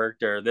really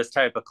worked, or this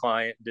type of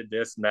client did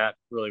this and that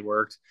really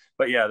worked.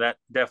 But yeah, that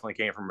definitely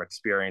came from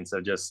experience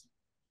of just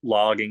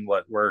logging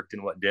what worked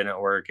and what didn't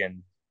work,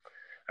 and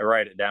I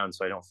write it down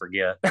so I don't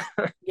forget.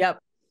 Yep.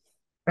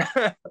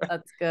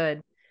 That's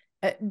good.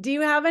 Do you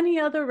have any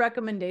other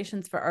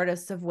recommendations for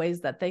artists of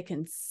ways that they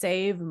can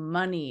save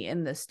money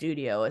in the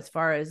studio, as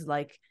far as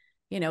like,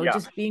 Yeah.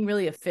 just being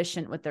really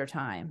efficient with their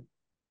time?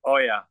 Oh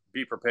yeah,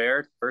 be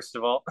prepared first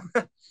of all.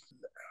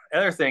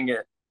 Other thing,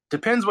 it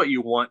depends what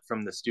you want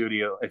from the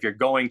studio. If you're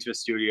going to a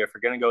studio, if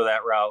you're going to go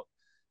that route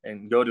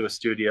and go to a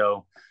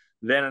studio,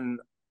 then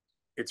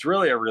it's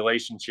really a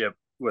relationship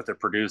with a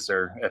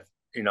producer.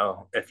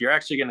 If you're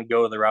actually going to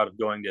go the route of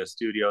going to a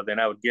studio, then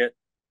I would get,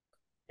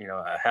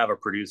 have a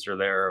producer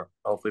there.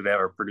 Hopefully they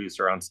have a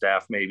producer on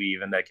staff, maybe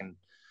even that can,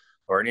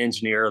 or an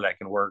engineer that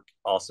can work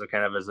also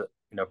kind of as a,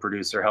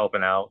 producer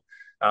helping out.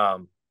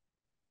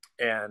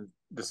 And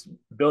just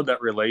build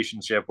that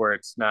relationship where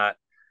it's not,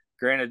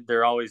 granted,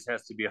 there always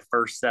has to be a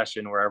first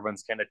session where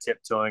everyone's kind of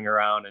tiptoeing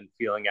around and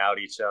feeling out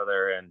each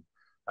other, and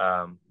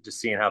just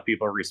seeing how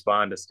people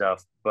respond to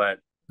stuff. But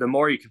the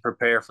more you can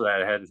prepare for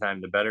that ahead of time,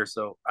 the better.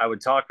 So I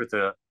would talk with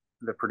the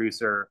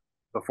producer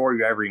before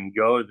you ever even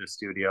go to the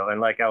studio.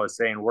 And like I was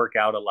saying, work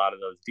out a lot of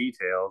those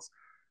details,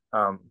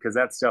 because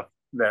that's stuff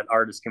that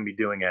artists can be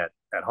doing at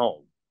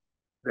home.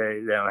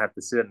 They don't have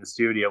to sit in the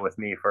studio with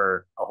me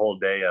for a whole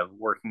day of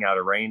working out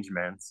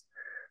arrangements.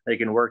 They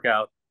can work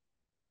out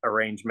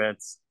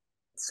arrangements,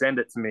 send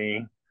it to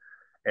me,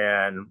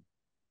 and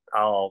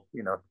I'll,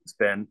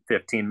 spend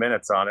 15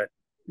 minutes on it,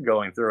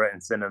 going through it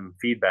and send them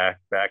feedback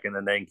back, and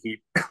then they can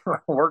keep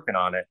working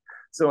on it.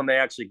 So when they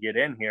actually get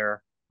in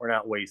here, we're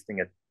not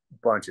wasting a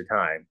bunch of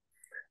time.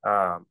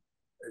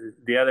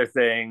 The other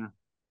thing,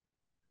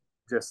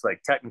 just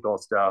like technical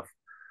stuff,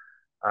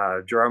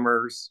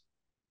 drummers,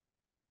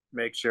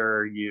 make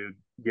sure you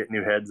get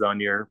new heads on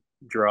your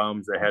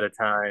drums ahead of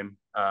time.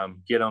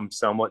 Get them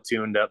somewhat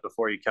tuned up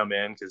before you come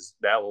in, because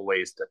that will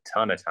waste a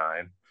ton of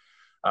time.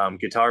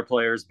 Guitar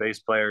players, bass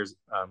players,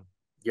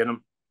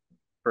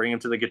 bring them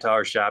to the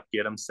guitar shop,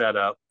 get them set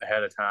up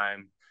ahead of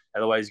time.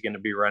 Otherwise, you're going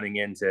to be running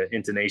into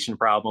intonation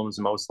problems,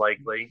 most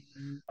likely.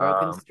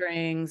 Broken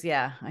strings,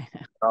 yeah.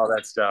 All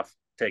that stuff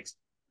takes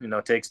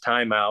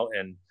time out,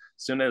 and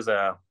as soon as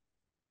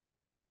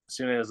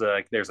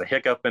there's a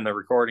hiccup in the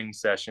recording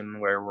session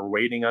where we're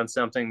waiting on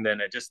something,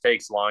 then it just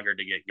takes longer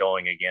to get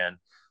going again.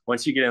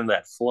 Once you get into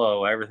that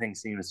flow, everything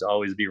seems to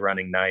always be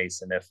running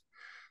nice. And if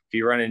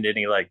you run into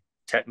any like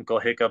technical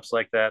hiccups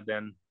like that,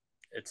 then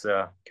it's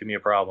can be a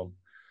problem.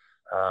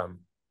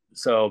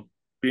 So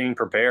being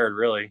prepared,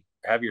 really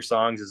have your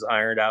songs as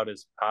ironed out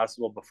as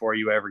possible before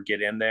you ever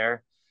get in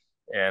there.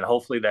 And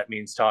hopefully that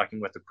means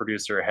talking with the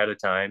producer ahead of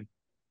time,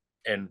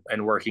 and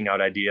working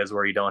out ideas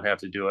where you don't have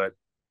to do it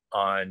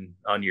on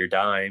your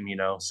dime,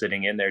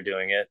 sitting in there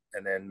doing it.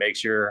 And then make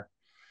sure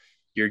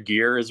your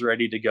gear is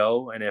ready to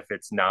go. And if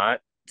it's not,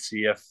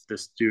 see if the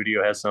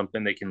studio has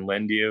something they can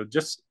lend you.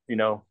 Just,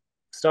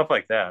 stuff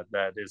like that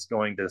is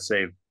going to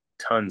save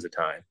tons of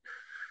time.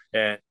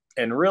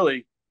 And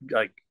really,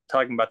 like,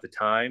 talking about the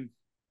time,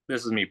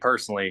 this is me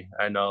personally.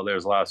 I know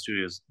there's a lot of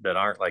studios that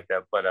aren't like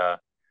that, but I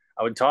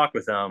would talk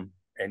with them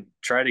and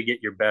try to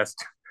get your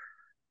best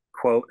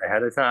quote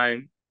ahead of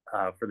time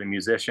for the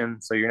musician,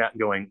 so you're not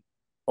going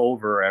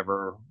over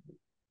ever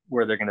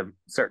where they're going to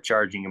start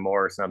charging you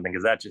more or something,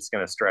 because that's just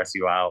going to stress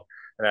you out,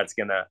 and that's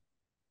going to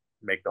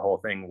make the whole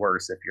thing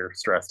worse if you're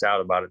stressed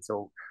out about it.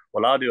 So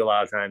what I'll do a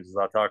lot of times is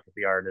I'll talk with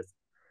the artist,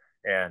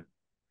 and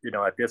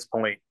at this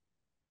point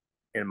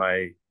in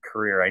my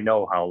career, I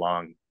know how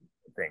long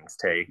things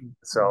take.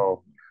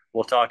 So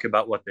we'll talk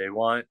about what they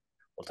want,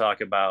 we'll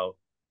talk about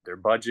their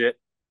budget,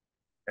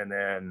 and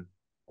then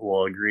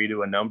we'll agree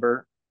to a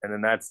number, and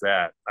then that's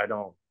that. I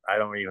don't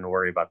even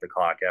worry about the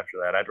clock after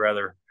that. I'd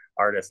rather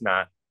artists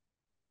not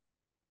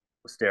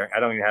staring. I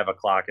don't even have a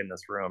clock in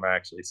this room,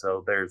 actually,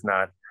 so there's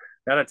not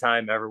a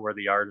time ever where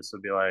the artist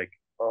would be like,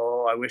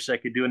 oh, I wish I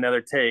could do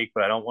another take,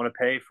 but I don't want to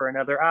pay for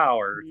another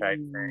hour type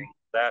thing.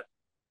 That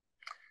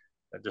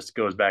just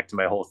goes back to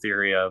my whole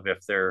theory of,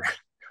 if they're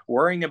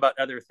worrying about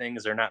other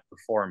things, they're not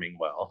performing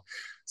well.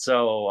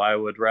 So I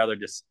would rather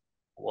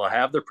we'll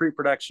have the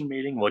pre-production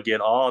meeting, we'll get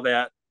all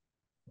that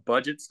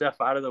budget stuff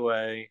out of the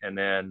way, and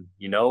then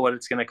what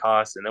it's going to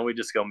cost, and then we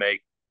just go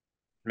make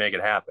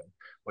it happen.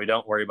 we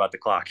don't worry about the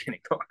clock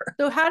anymore.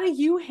 So how do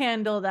you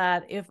handle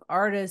that if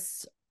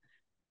artists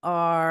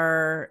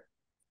are,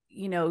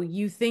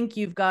 you think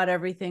you've got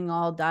everything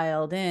all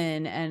dialed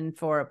in and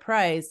for a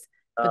price,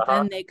 but Uh-huh.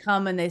 then they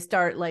come and they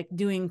start like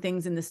doing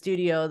things in the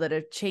studio that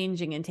are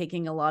changing and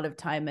taking a lot of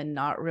time and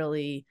not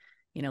really,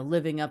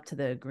 living up to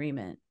the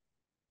agreement?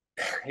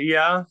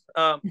 Yeah.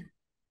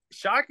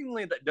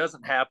 Shockingly, that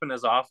doesn't happen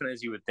as often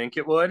as you would think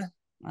it would.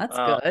 That's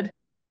Uh, good.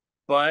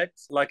 but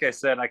like I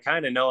said, I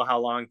kind of know how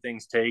long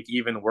things take,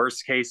 even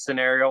worst case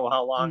scenario,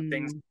 how long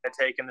things Mm.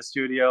 take in the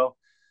studio.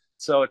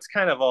 So it's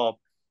kind of all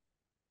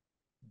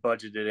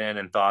budgeted in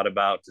and thought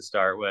about to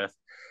start with.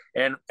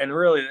 And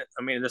really,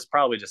 I mean, this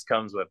probably just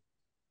comes with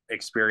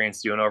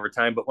experience doing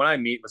overtime. But when I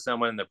meet with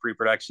someone in the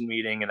pre-production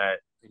meeting and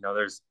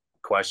there's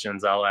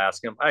questions I'll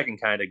ask them, I can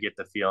kind of get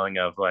the feeling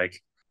of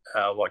like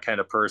what kind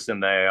of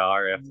person they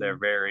are. If they're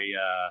very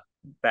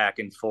back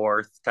and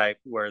forth type,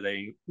 where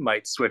they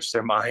might switch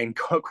their mind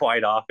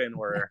quite often,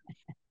 where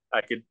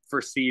I could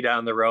foresee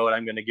down the road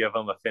I'm going to give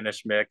them a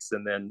finished mix,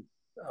 and then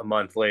a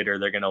month later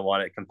they're going to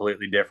want it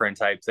completely different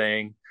type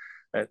thing.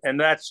 And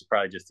that's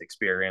probably just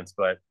experience.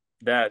 But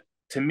that,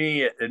 to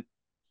me,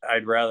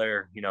 I'd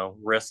rather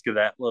risk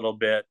that little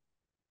bit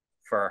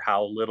for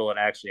how little it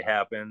actually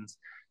happens,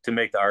 to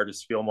make the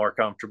artist feel more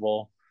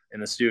comfortable in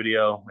the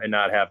studio and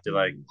not have to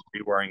like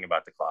be worrying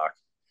about the clock.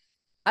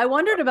 I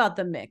wondered about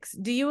the mix.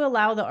 Do you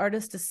allow the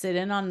artist to sit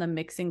in on the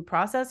mixing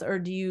process, or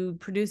do you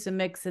produce a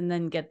mix and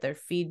then get their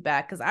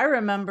feedback? Because I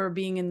remember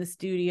being in the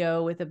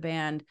studio with a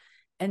band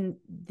and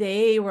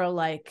they were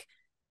like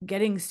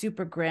getting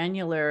super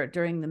granular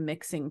during the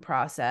mixing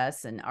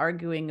process and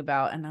arguing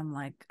about, and I'm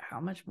like, how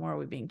much more are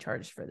we being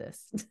charged for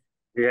this?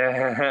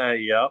 Yeah,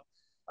 yep.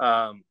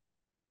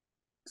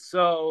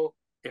 So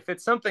if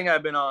it's something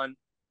I've been on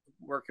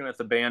working with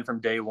the band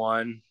from day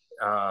one,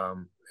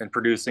 and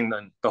producing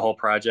the whole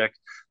project,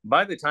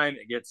 by the time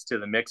it gets to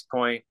the mix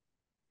point,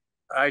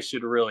 I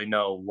should really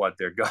know what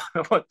they're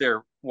what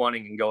they're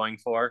wanting and going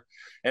for.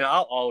 And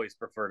I'll always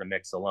prefer to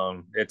mix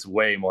alone. It's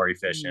way more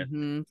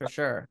efficient. For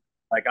sure.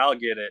 Like I'll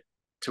get it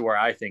to where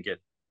I think it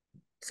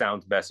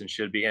sounds best and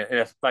should be. And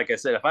if, like I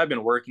said, if I've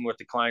been working with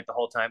the client the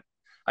whole time,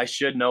 I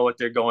should know what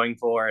they're going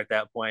for at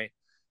that point.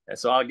 And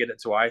so I'll get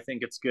it to where I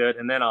think it's good.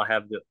 And then I'll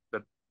have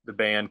the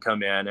band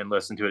come in and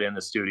listen to it in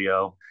the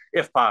studio,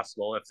 if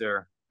possible, if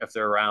they're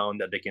around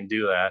that they can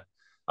do that.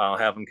 I'll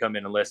have them come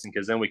in and listen,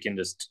 because then we can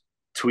just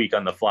tweak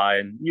on the fly.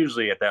 And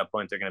usually at that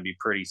point, they're going to be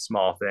pretty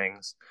small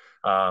things.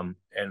 And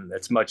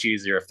it's much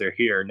easier if they're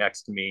here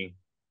next to me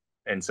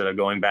instead of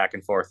going back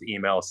and forth,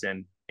 email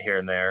send here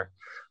and there.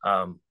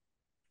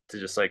 To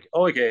just like,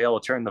 oh, okay,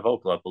 I'll turn the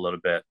vocal up a little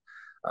bit.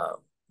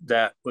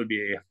 That would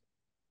be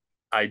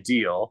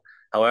ideal.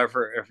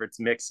 However, if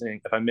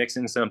I'm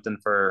mixing something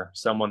for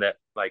someone that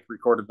like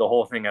recorded the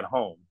whole thing at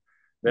home,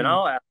 then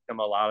I'll ask them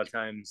a lot of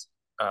times,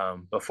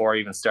 before I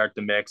even start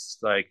the mix,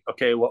 like,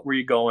 okay, what were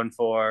you going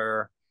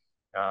for?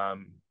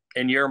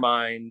 In your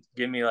mind,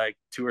 give me like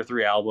 2 or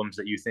 3 albums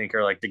that you think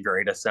are like the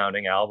greatest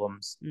sounding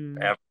albums.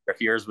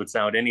 If yours would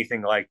sound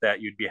anything like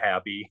that, you'd be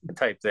happy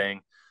type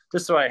thing.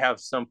 Just so I have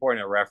some point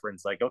of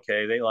reference, like,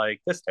 okay, they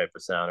like this type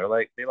of sound, or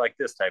like they like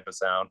this type of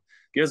sound.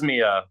 Gives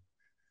me a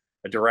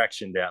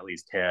direction to at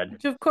least head.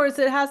 Which, of course,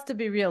 it has to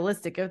be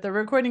realistic. If they're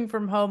recording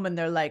from home and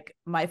they're like,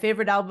 my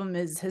favorite album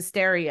is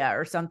Hysteria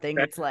or something,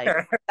 it's like,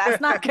 that's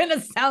not going to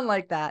sound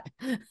like that.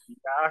 Yeah,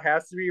 it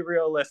has to be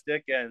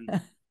realistic. And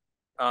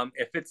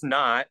if it's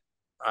not,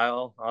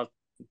 I'll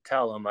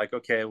tell them like,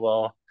 okay,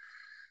 well,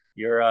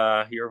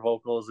 your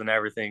vocals and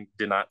everything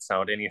did not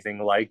sound anything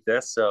like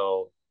this.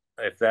 So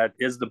if that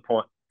is the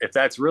point, if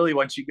that's really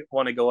what you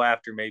want to go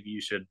after, maybe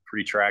you should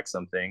retract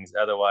some things.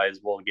 Otherwise,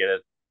 we'll get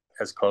it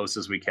as close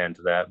as we can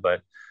to that.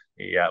 But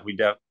yeah, you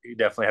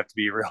definitely have to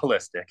be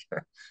realistic.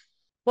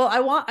 Well, I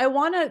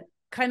want to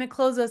kind of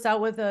close us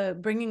out with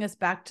bringing us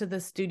back to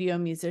the studio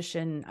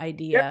musician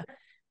idea.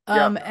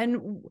 Yeah.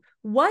 And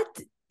what,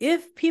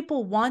 if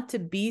people want to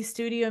be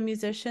studio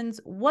musicians,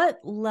 what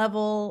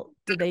level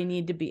do they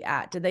need to be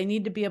at? Do they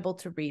need to be able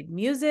to read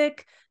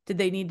music? Do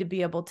they need to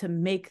be able to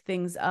make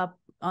things up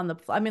on the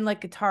fly? I mean,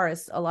 like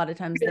guitarists, a lot of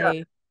times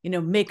they,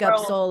 make up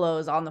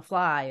solos on the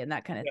fly and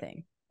that kind of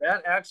thing.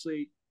 That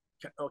actually,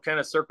 I'll kind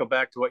of circle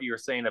back to what you were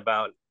saying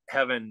about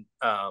having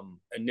a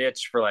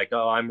niche for like,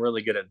 oh, I'm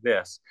really good at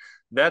this.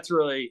 That's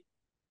really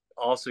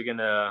also going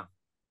to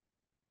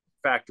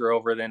factor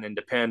over then and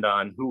depend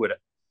on who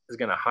is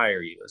going to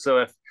hire you.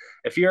 So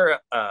if you're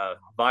a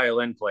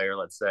violin player,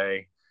 let's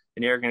say,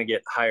 and you're going to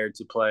get hired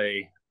to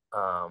play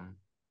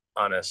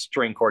on a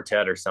string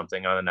quartet or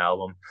something on an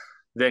album,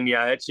 then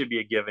yeah, it should be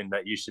a given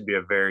that you should be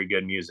a very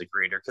good music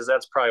reader, because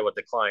that's probably what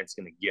the client's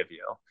going to give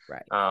you.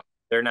 Right.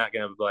 They're not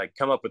going to like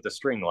come up with a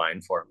string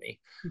line for me.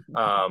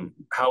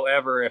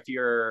 However, if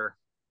you're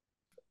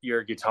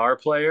a guitar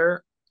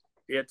player,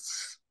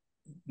 it's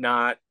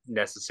not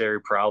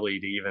necessary probably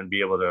to even be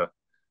able to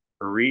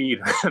read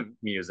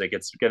music.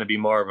 It's going to be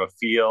more of a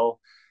feel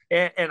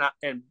and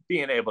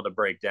being able to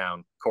break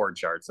down chord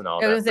charts and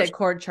all that. It was a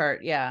chord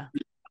chart, yeah.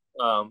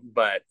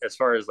 But as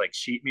far as like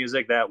sheet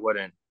music, that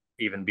wouldn't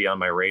even be on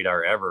my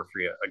radar ever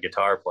for a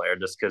guitar player,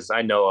 just because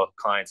I know a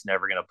client's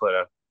never going to put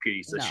a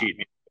piece of No. sheet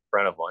music in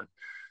front of one.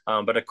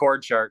 But a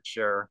chord chart,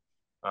 sure,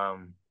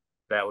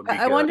 that would be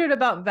I good. wondered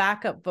about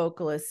backup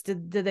vocalists.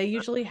 Do they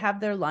usually have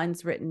their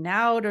lines written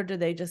out, or do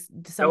they just do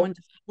Nope. someone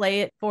just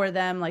play it for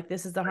them? Like,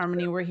 this is the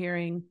harmony we're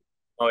hearing.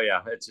 Oh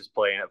yeah, it's just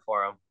playing it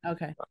for them.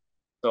 Okay.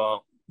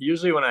 So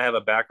usually when I have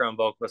a background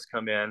vocalist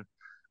come in,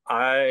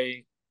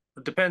 I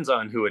it depends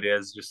on who it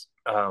is. Just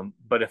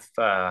but if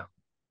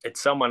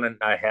it's someone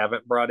I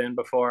haven't brought in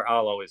before,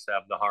 I'll always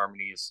have the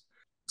harmonies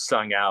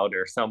sung out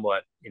or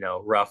somewhat,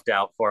 roughed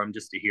out for them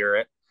just to hear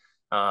it.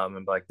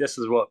 And be like, this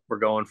is what we're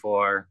going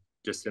for,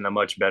 just in a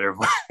much better,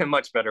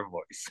 much better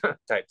voice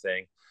type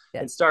thing,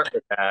 Yeah. and start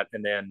with that.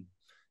 And then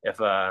if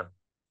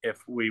if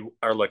we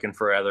are looking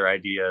for other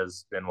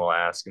ideas, then we'll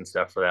ask and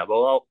stuff for that.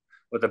 But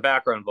with the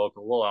background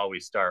vocal, we'll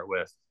always start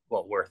with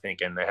what we're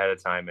thinking ahead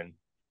of time and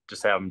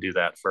just have them do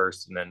that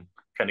first, and then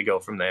kind of go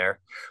from there.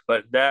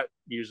 But that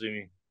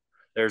usually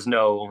there's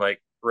no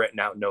like written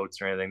out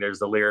notes or anything. There's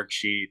the lyric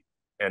sheet,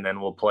 and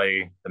then we'll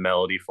play the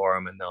melody for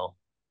them, and they'll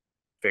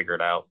figure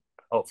it out,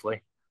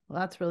 hopefully. Well,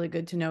 that's really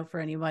good to know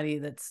for anybody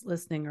that's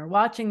listening or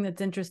watching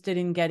that's interested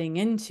in getting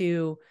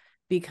into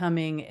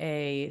becoming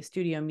a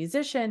studio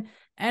musician.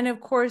 And of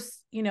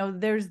course,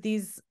 there's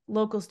these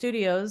local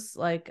studios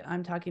like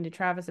I'm talking to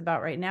Travis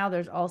about right now.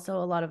 There's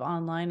also a lot of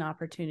online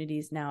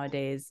opportunities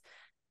nowadays,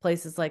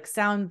 places like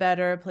Sound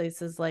Better,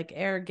 places like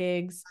Air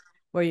Gigs,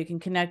 where you can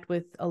connect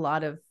with a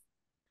lot of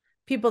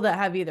people that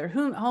have either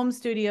home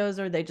studios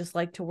or they just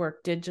like to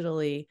work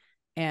digitally,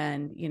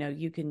 and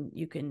you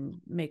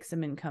can make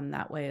some income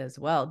that way as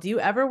well. Do you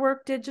ever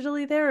work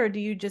digitally there, or do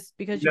you just,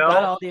 because you've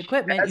got No, all the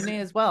equipment, you as may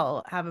as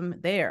well have them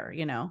there?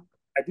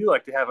 I do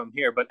like to have them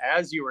here, but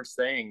as you were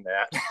saying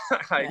that,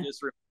 Yeah.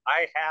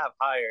 I have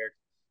hired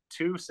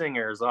two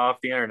singers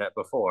off the internet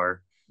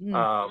before, Mm.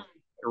 um,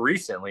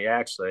 recently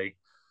actually,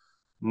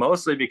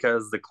 mostly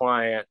because the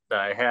client that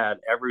I had,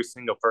 every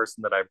single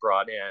person that I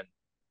brought in,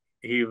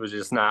 he was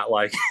just not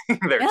like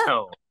their Yeah.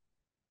 tone.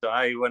 So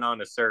I went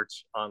on a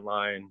search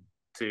online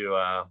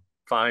to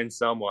find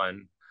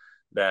someone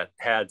that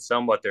had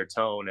somewhat their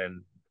tone,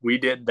 and we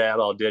did that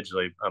all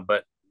digitally.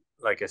 But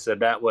like I said,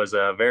 that was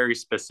a very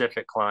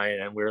specific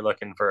client, and we were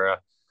looking for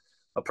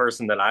a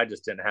person that I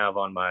just didn't have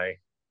on my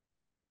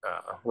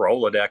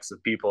Rolodex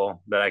of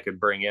people that I could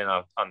bring in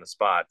on the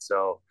spot.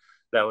 So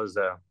that was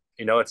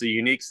it's a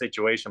unique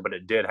situation, but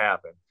it did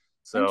happen.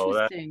 So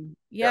that, Interesting.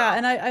 Yeah. yeah,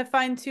 And I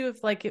find too,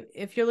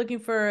 if you're looking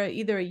for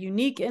either a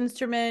unique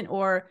instrument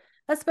or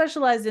a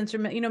specialized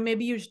instrument,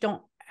 maybe you just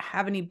don't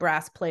have any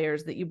brass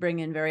players that you bring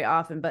in very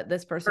often, but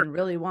this person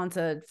really wants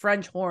a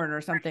French horn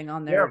or something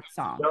on yeah, their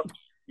song.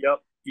 yep,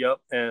 yep,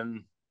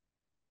 and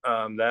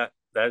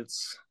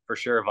that's for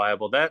sure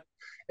viable. That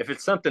if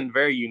it's something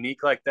very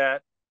unique like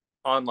that,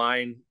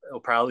 online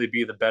will probably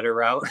be the better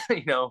route.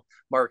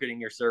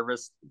 Marketing your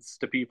service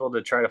to people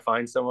to try to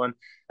find someone.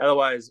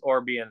 Otherwise,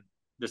 or being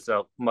just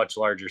a much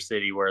larger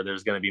city where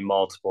there's going to be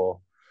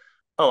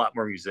a lot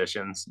more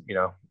musicians.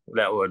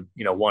 That would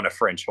want a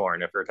French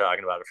horn. If we're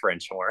talking about a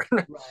French horn,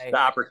 Right. the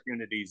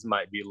opportunities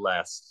might be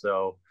less.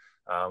 So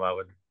I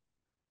would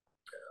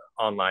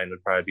online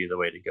would probably be the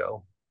way to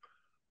go.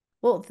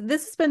 Well,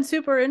 this has been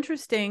super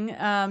interesting,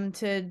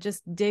 to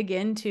just dig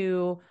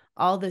into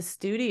all the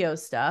studio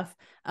stuff.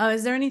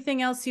 Is there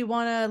anything else you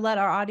want to let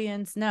our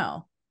audience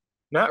know?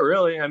 Not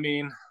really. I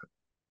mean,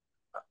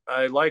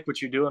 I like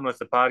what you're doing with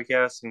the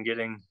podcast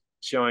and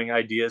showing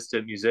ideas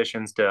to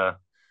musicians to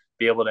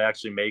be able to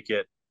actually make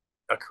it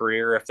a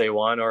career if they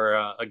want, or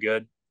a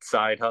good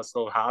side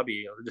hustle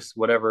hobby, or just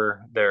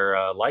whatever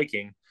they're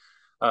liking.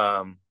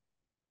 Um,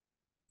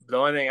 the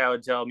only thing I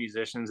would tell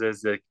musicians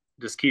is that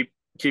just keep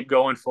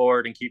going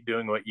forward and keep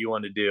doing what you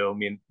want to do. I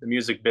mean, the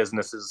music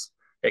business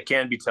it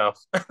can be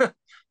tough,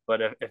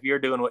 but if you're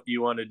doing what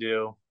you want to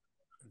do,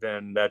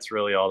 then that's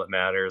really all that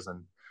matters.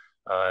 And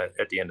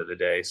at the end of the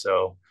day,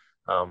 so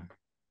um,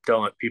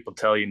 don't let people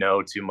tell you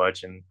no too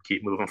much, and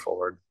keep moving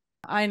forward.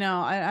 I know.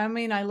 I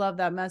mean, I love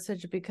that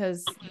message,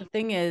 because the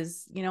thing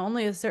is,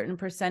 only a certain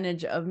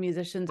percentage of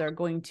musicians are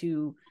going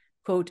to,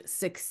 quote,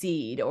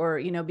 succeed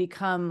or,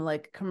 become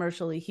like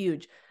commercially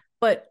huge.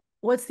 But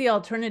what's the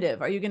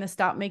alternative? Are you going to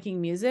stop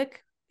making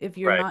music if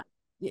you're Right. not?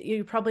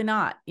 You're probably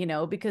not,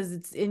 because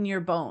it's in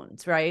your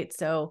bones, right?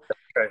 So,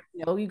 Right.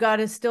 you got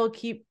to still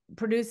keep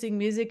producing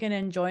music and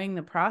enjoying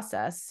the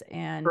process,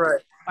 and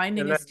Right.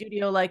 finding And a that,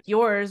 studio like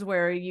yours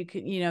where you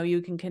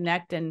can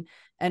connect and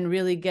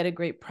really get a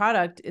great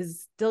product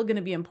is still going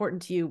to be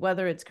important to you,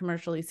 whether it's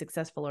commercially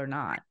successful or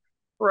not.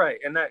 right.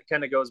 And that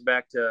kind of goes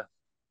back to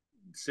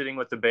sitting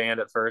with the band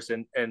at first,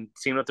 and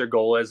seeing what their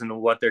goal is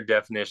and what their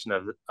definition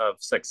of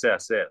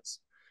success is.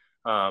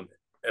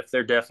 If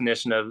their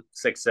definition of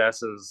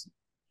success is,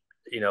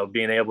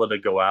 being able to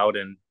go out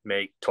and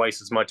make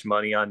twice as much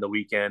money on the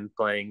weekend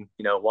playing,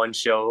 one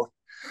show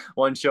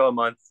a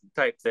month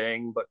type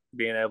thing, but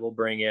being able to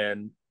bring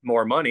in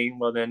more money,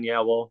 well then,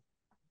 yeah, we'll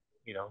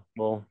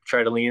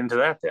try to lean into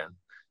that then.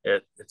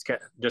 It's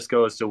just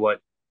goes to what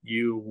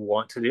you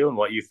want to do and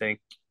what you think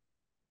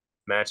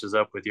matches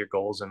up with your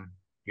goals and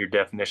your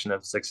definition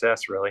of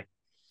success, really.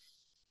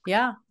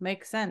 Yeah,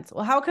 makes sense.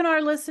 Well, how can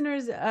our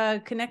listeners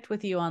connect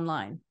with you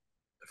online?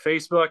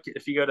 Facebook,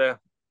 if you go to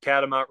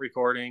Catamount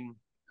Recording,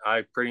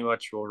 I pretty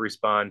much will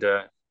respond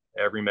to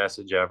every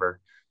message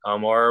ever. Or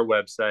our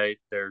website,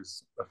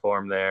 there's a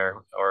form there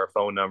or a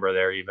phone number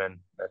there even.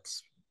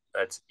 That's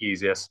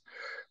easiest.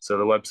 So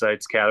the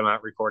website's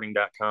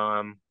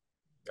catamountrecording.com.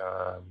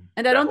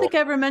 And I don't think I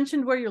ever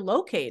mentioned where you're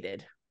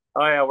located.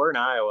 Oh yeah, we're in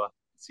Iowa,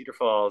 Cedar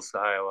Falls,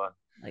 Iowa.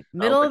 Like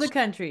middle of the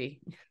country.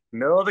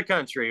 Middle of the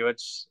country,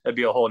 which would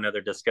be a whole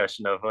nother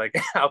discussion of like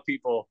how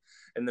people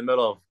in the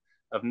middle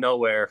of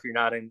nowhere, if you're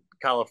not in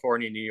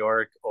California, New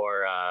York,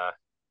 or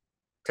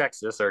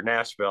Texas or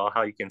Nashville,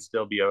 how you can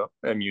still be a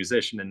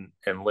musician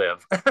and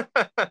live.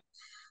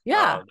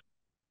 Yeah.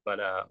 But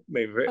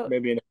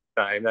maybe another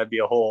time, that'd be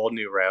a whole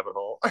new rabbit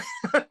hole.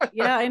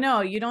 Yeah, I know.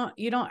 You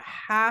don't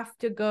have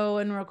to go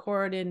and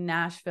record in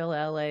Nashville,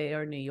 LA,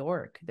 or New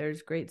York.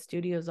 There's great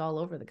studios all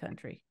over the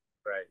country.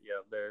 Right.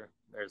 Yeah.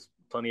 There's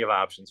plenty of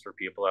options for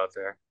people out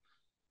there.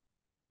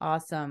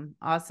 Awesome.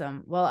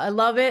 Awesome. Well, I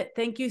love it.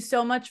 Thank you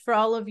so much for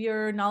all of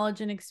your knowledge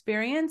and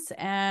experience.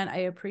 And I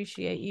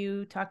appreciate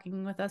you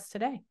talking with us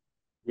today.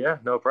 Yeah,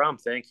 no problem.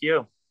 Thank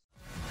you.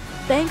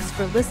 Thanks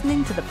for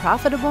listening to the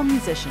Profitable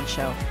Musician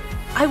Show.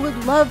 I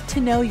would love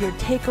to know your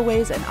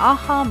takeaways and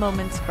aha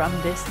moments from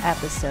this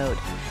episode.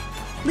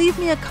 Leave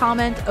me a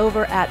comment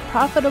over at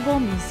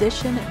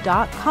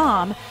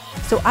profitablemusician.com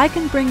so I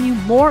can bring you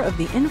more of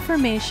the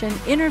information,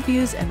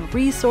 interviews, and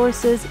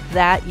resources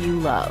that you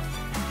love.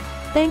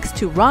 Thanks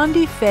to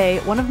Rondi Fay,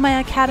 one of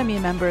my Academy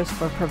members,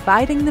 for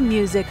providing the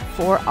music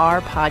for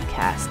our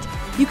podcast.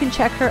 You can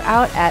check her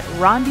out at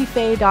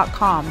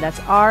rondifay.com. That's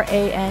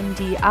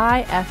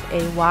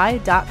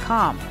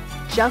RANDIFAY.com.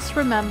 Just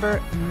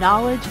remember,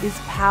 knowledge is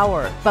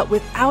power, but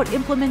without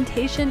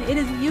implementation, it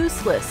is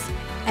useless.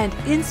 And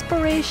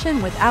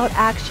inspiration without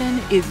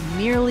action is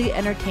merely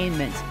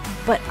entertainment.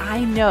 But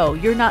I know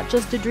you're not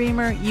just a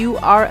dreamer, you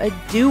are a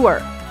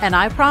doer. And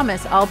I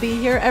promise I'll be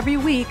here every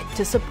week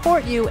to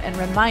support you and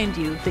remind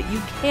you that you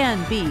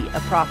can be a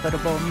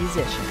profitable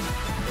musician.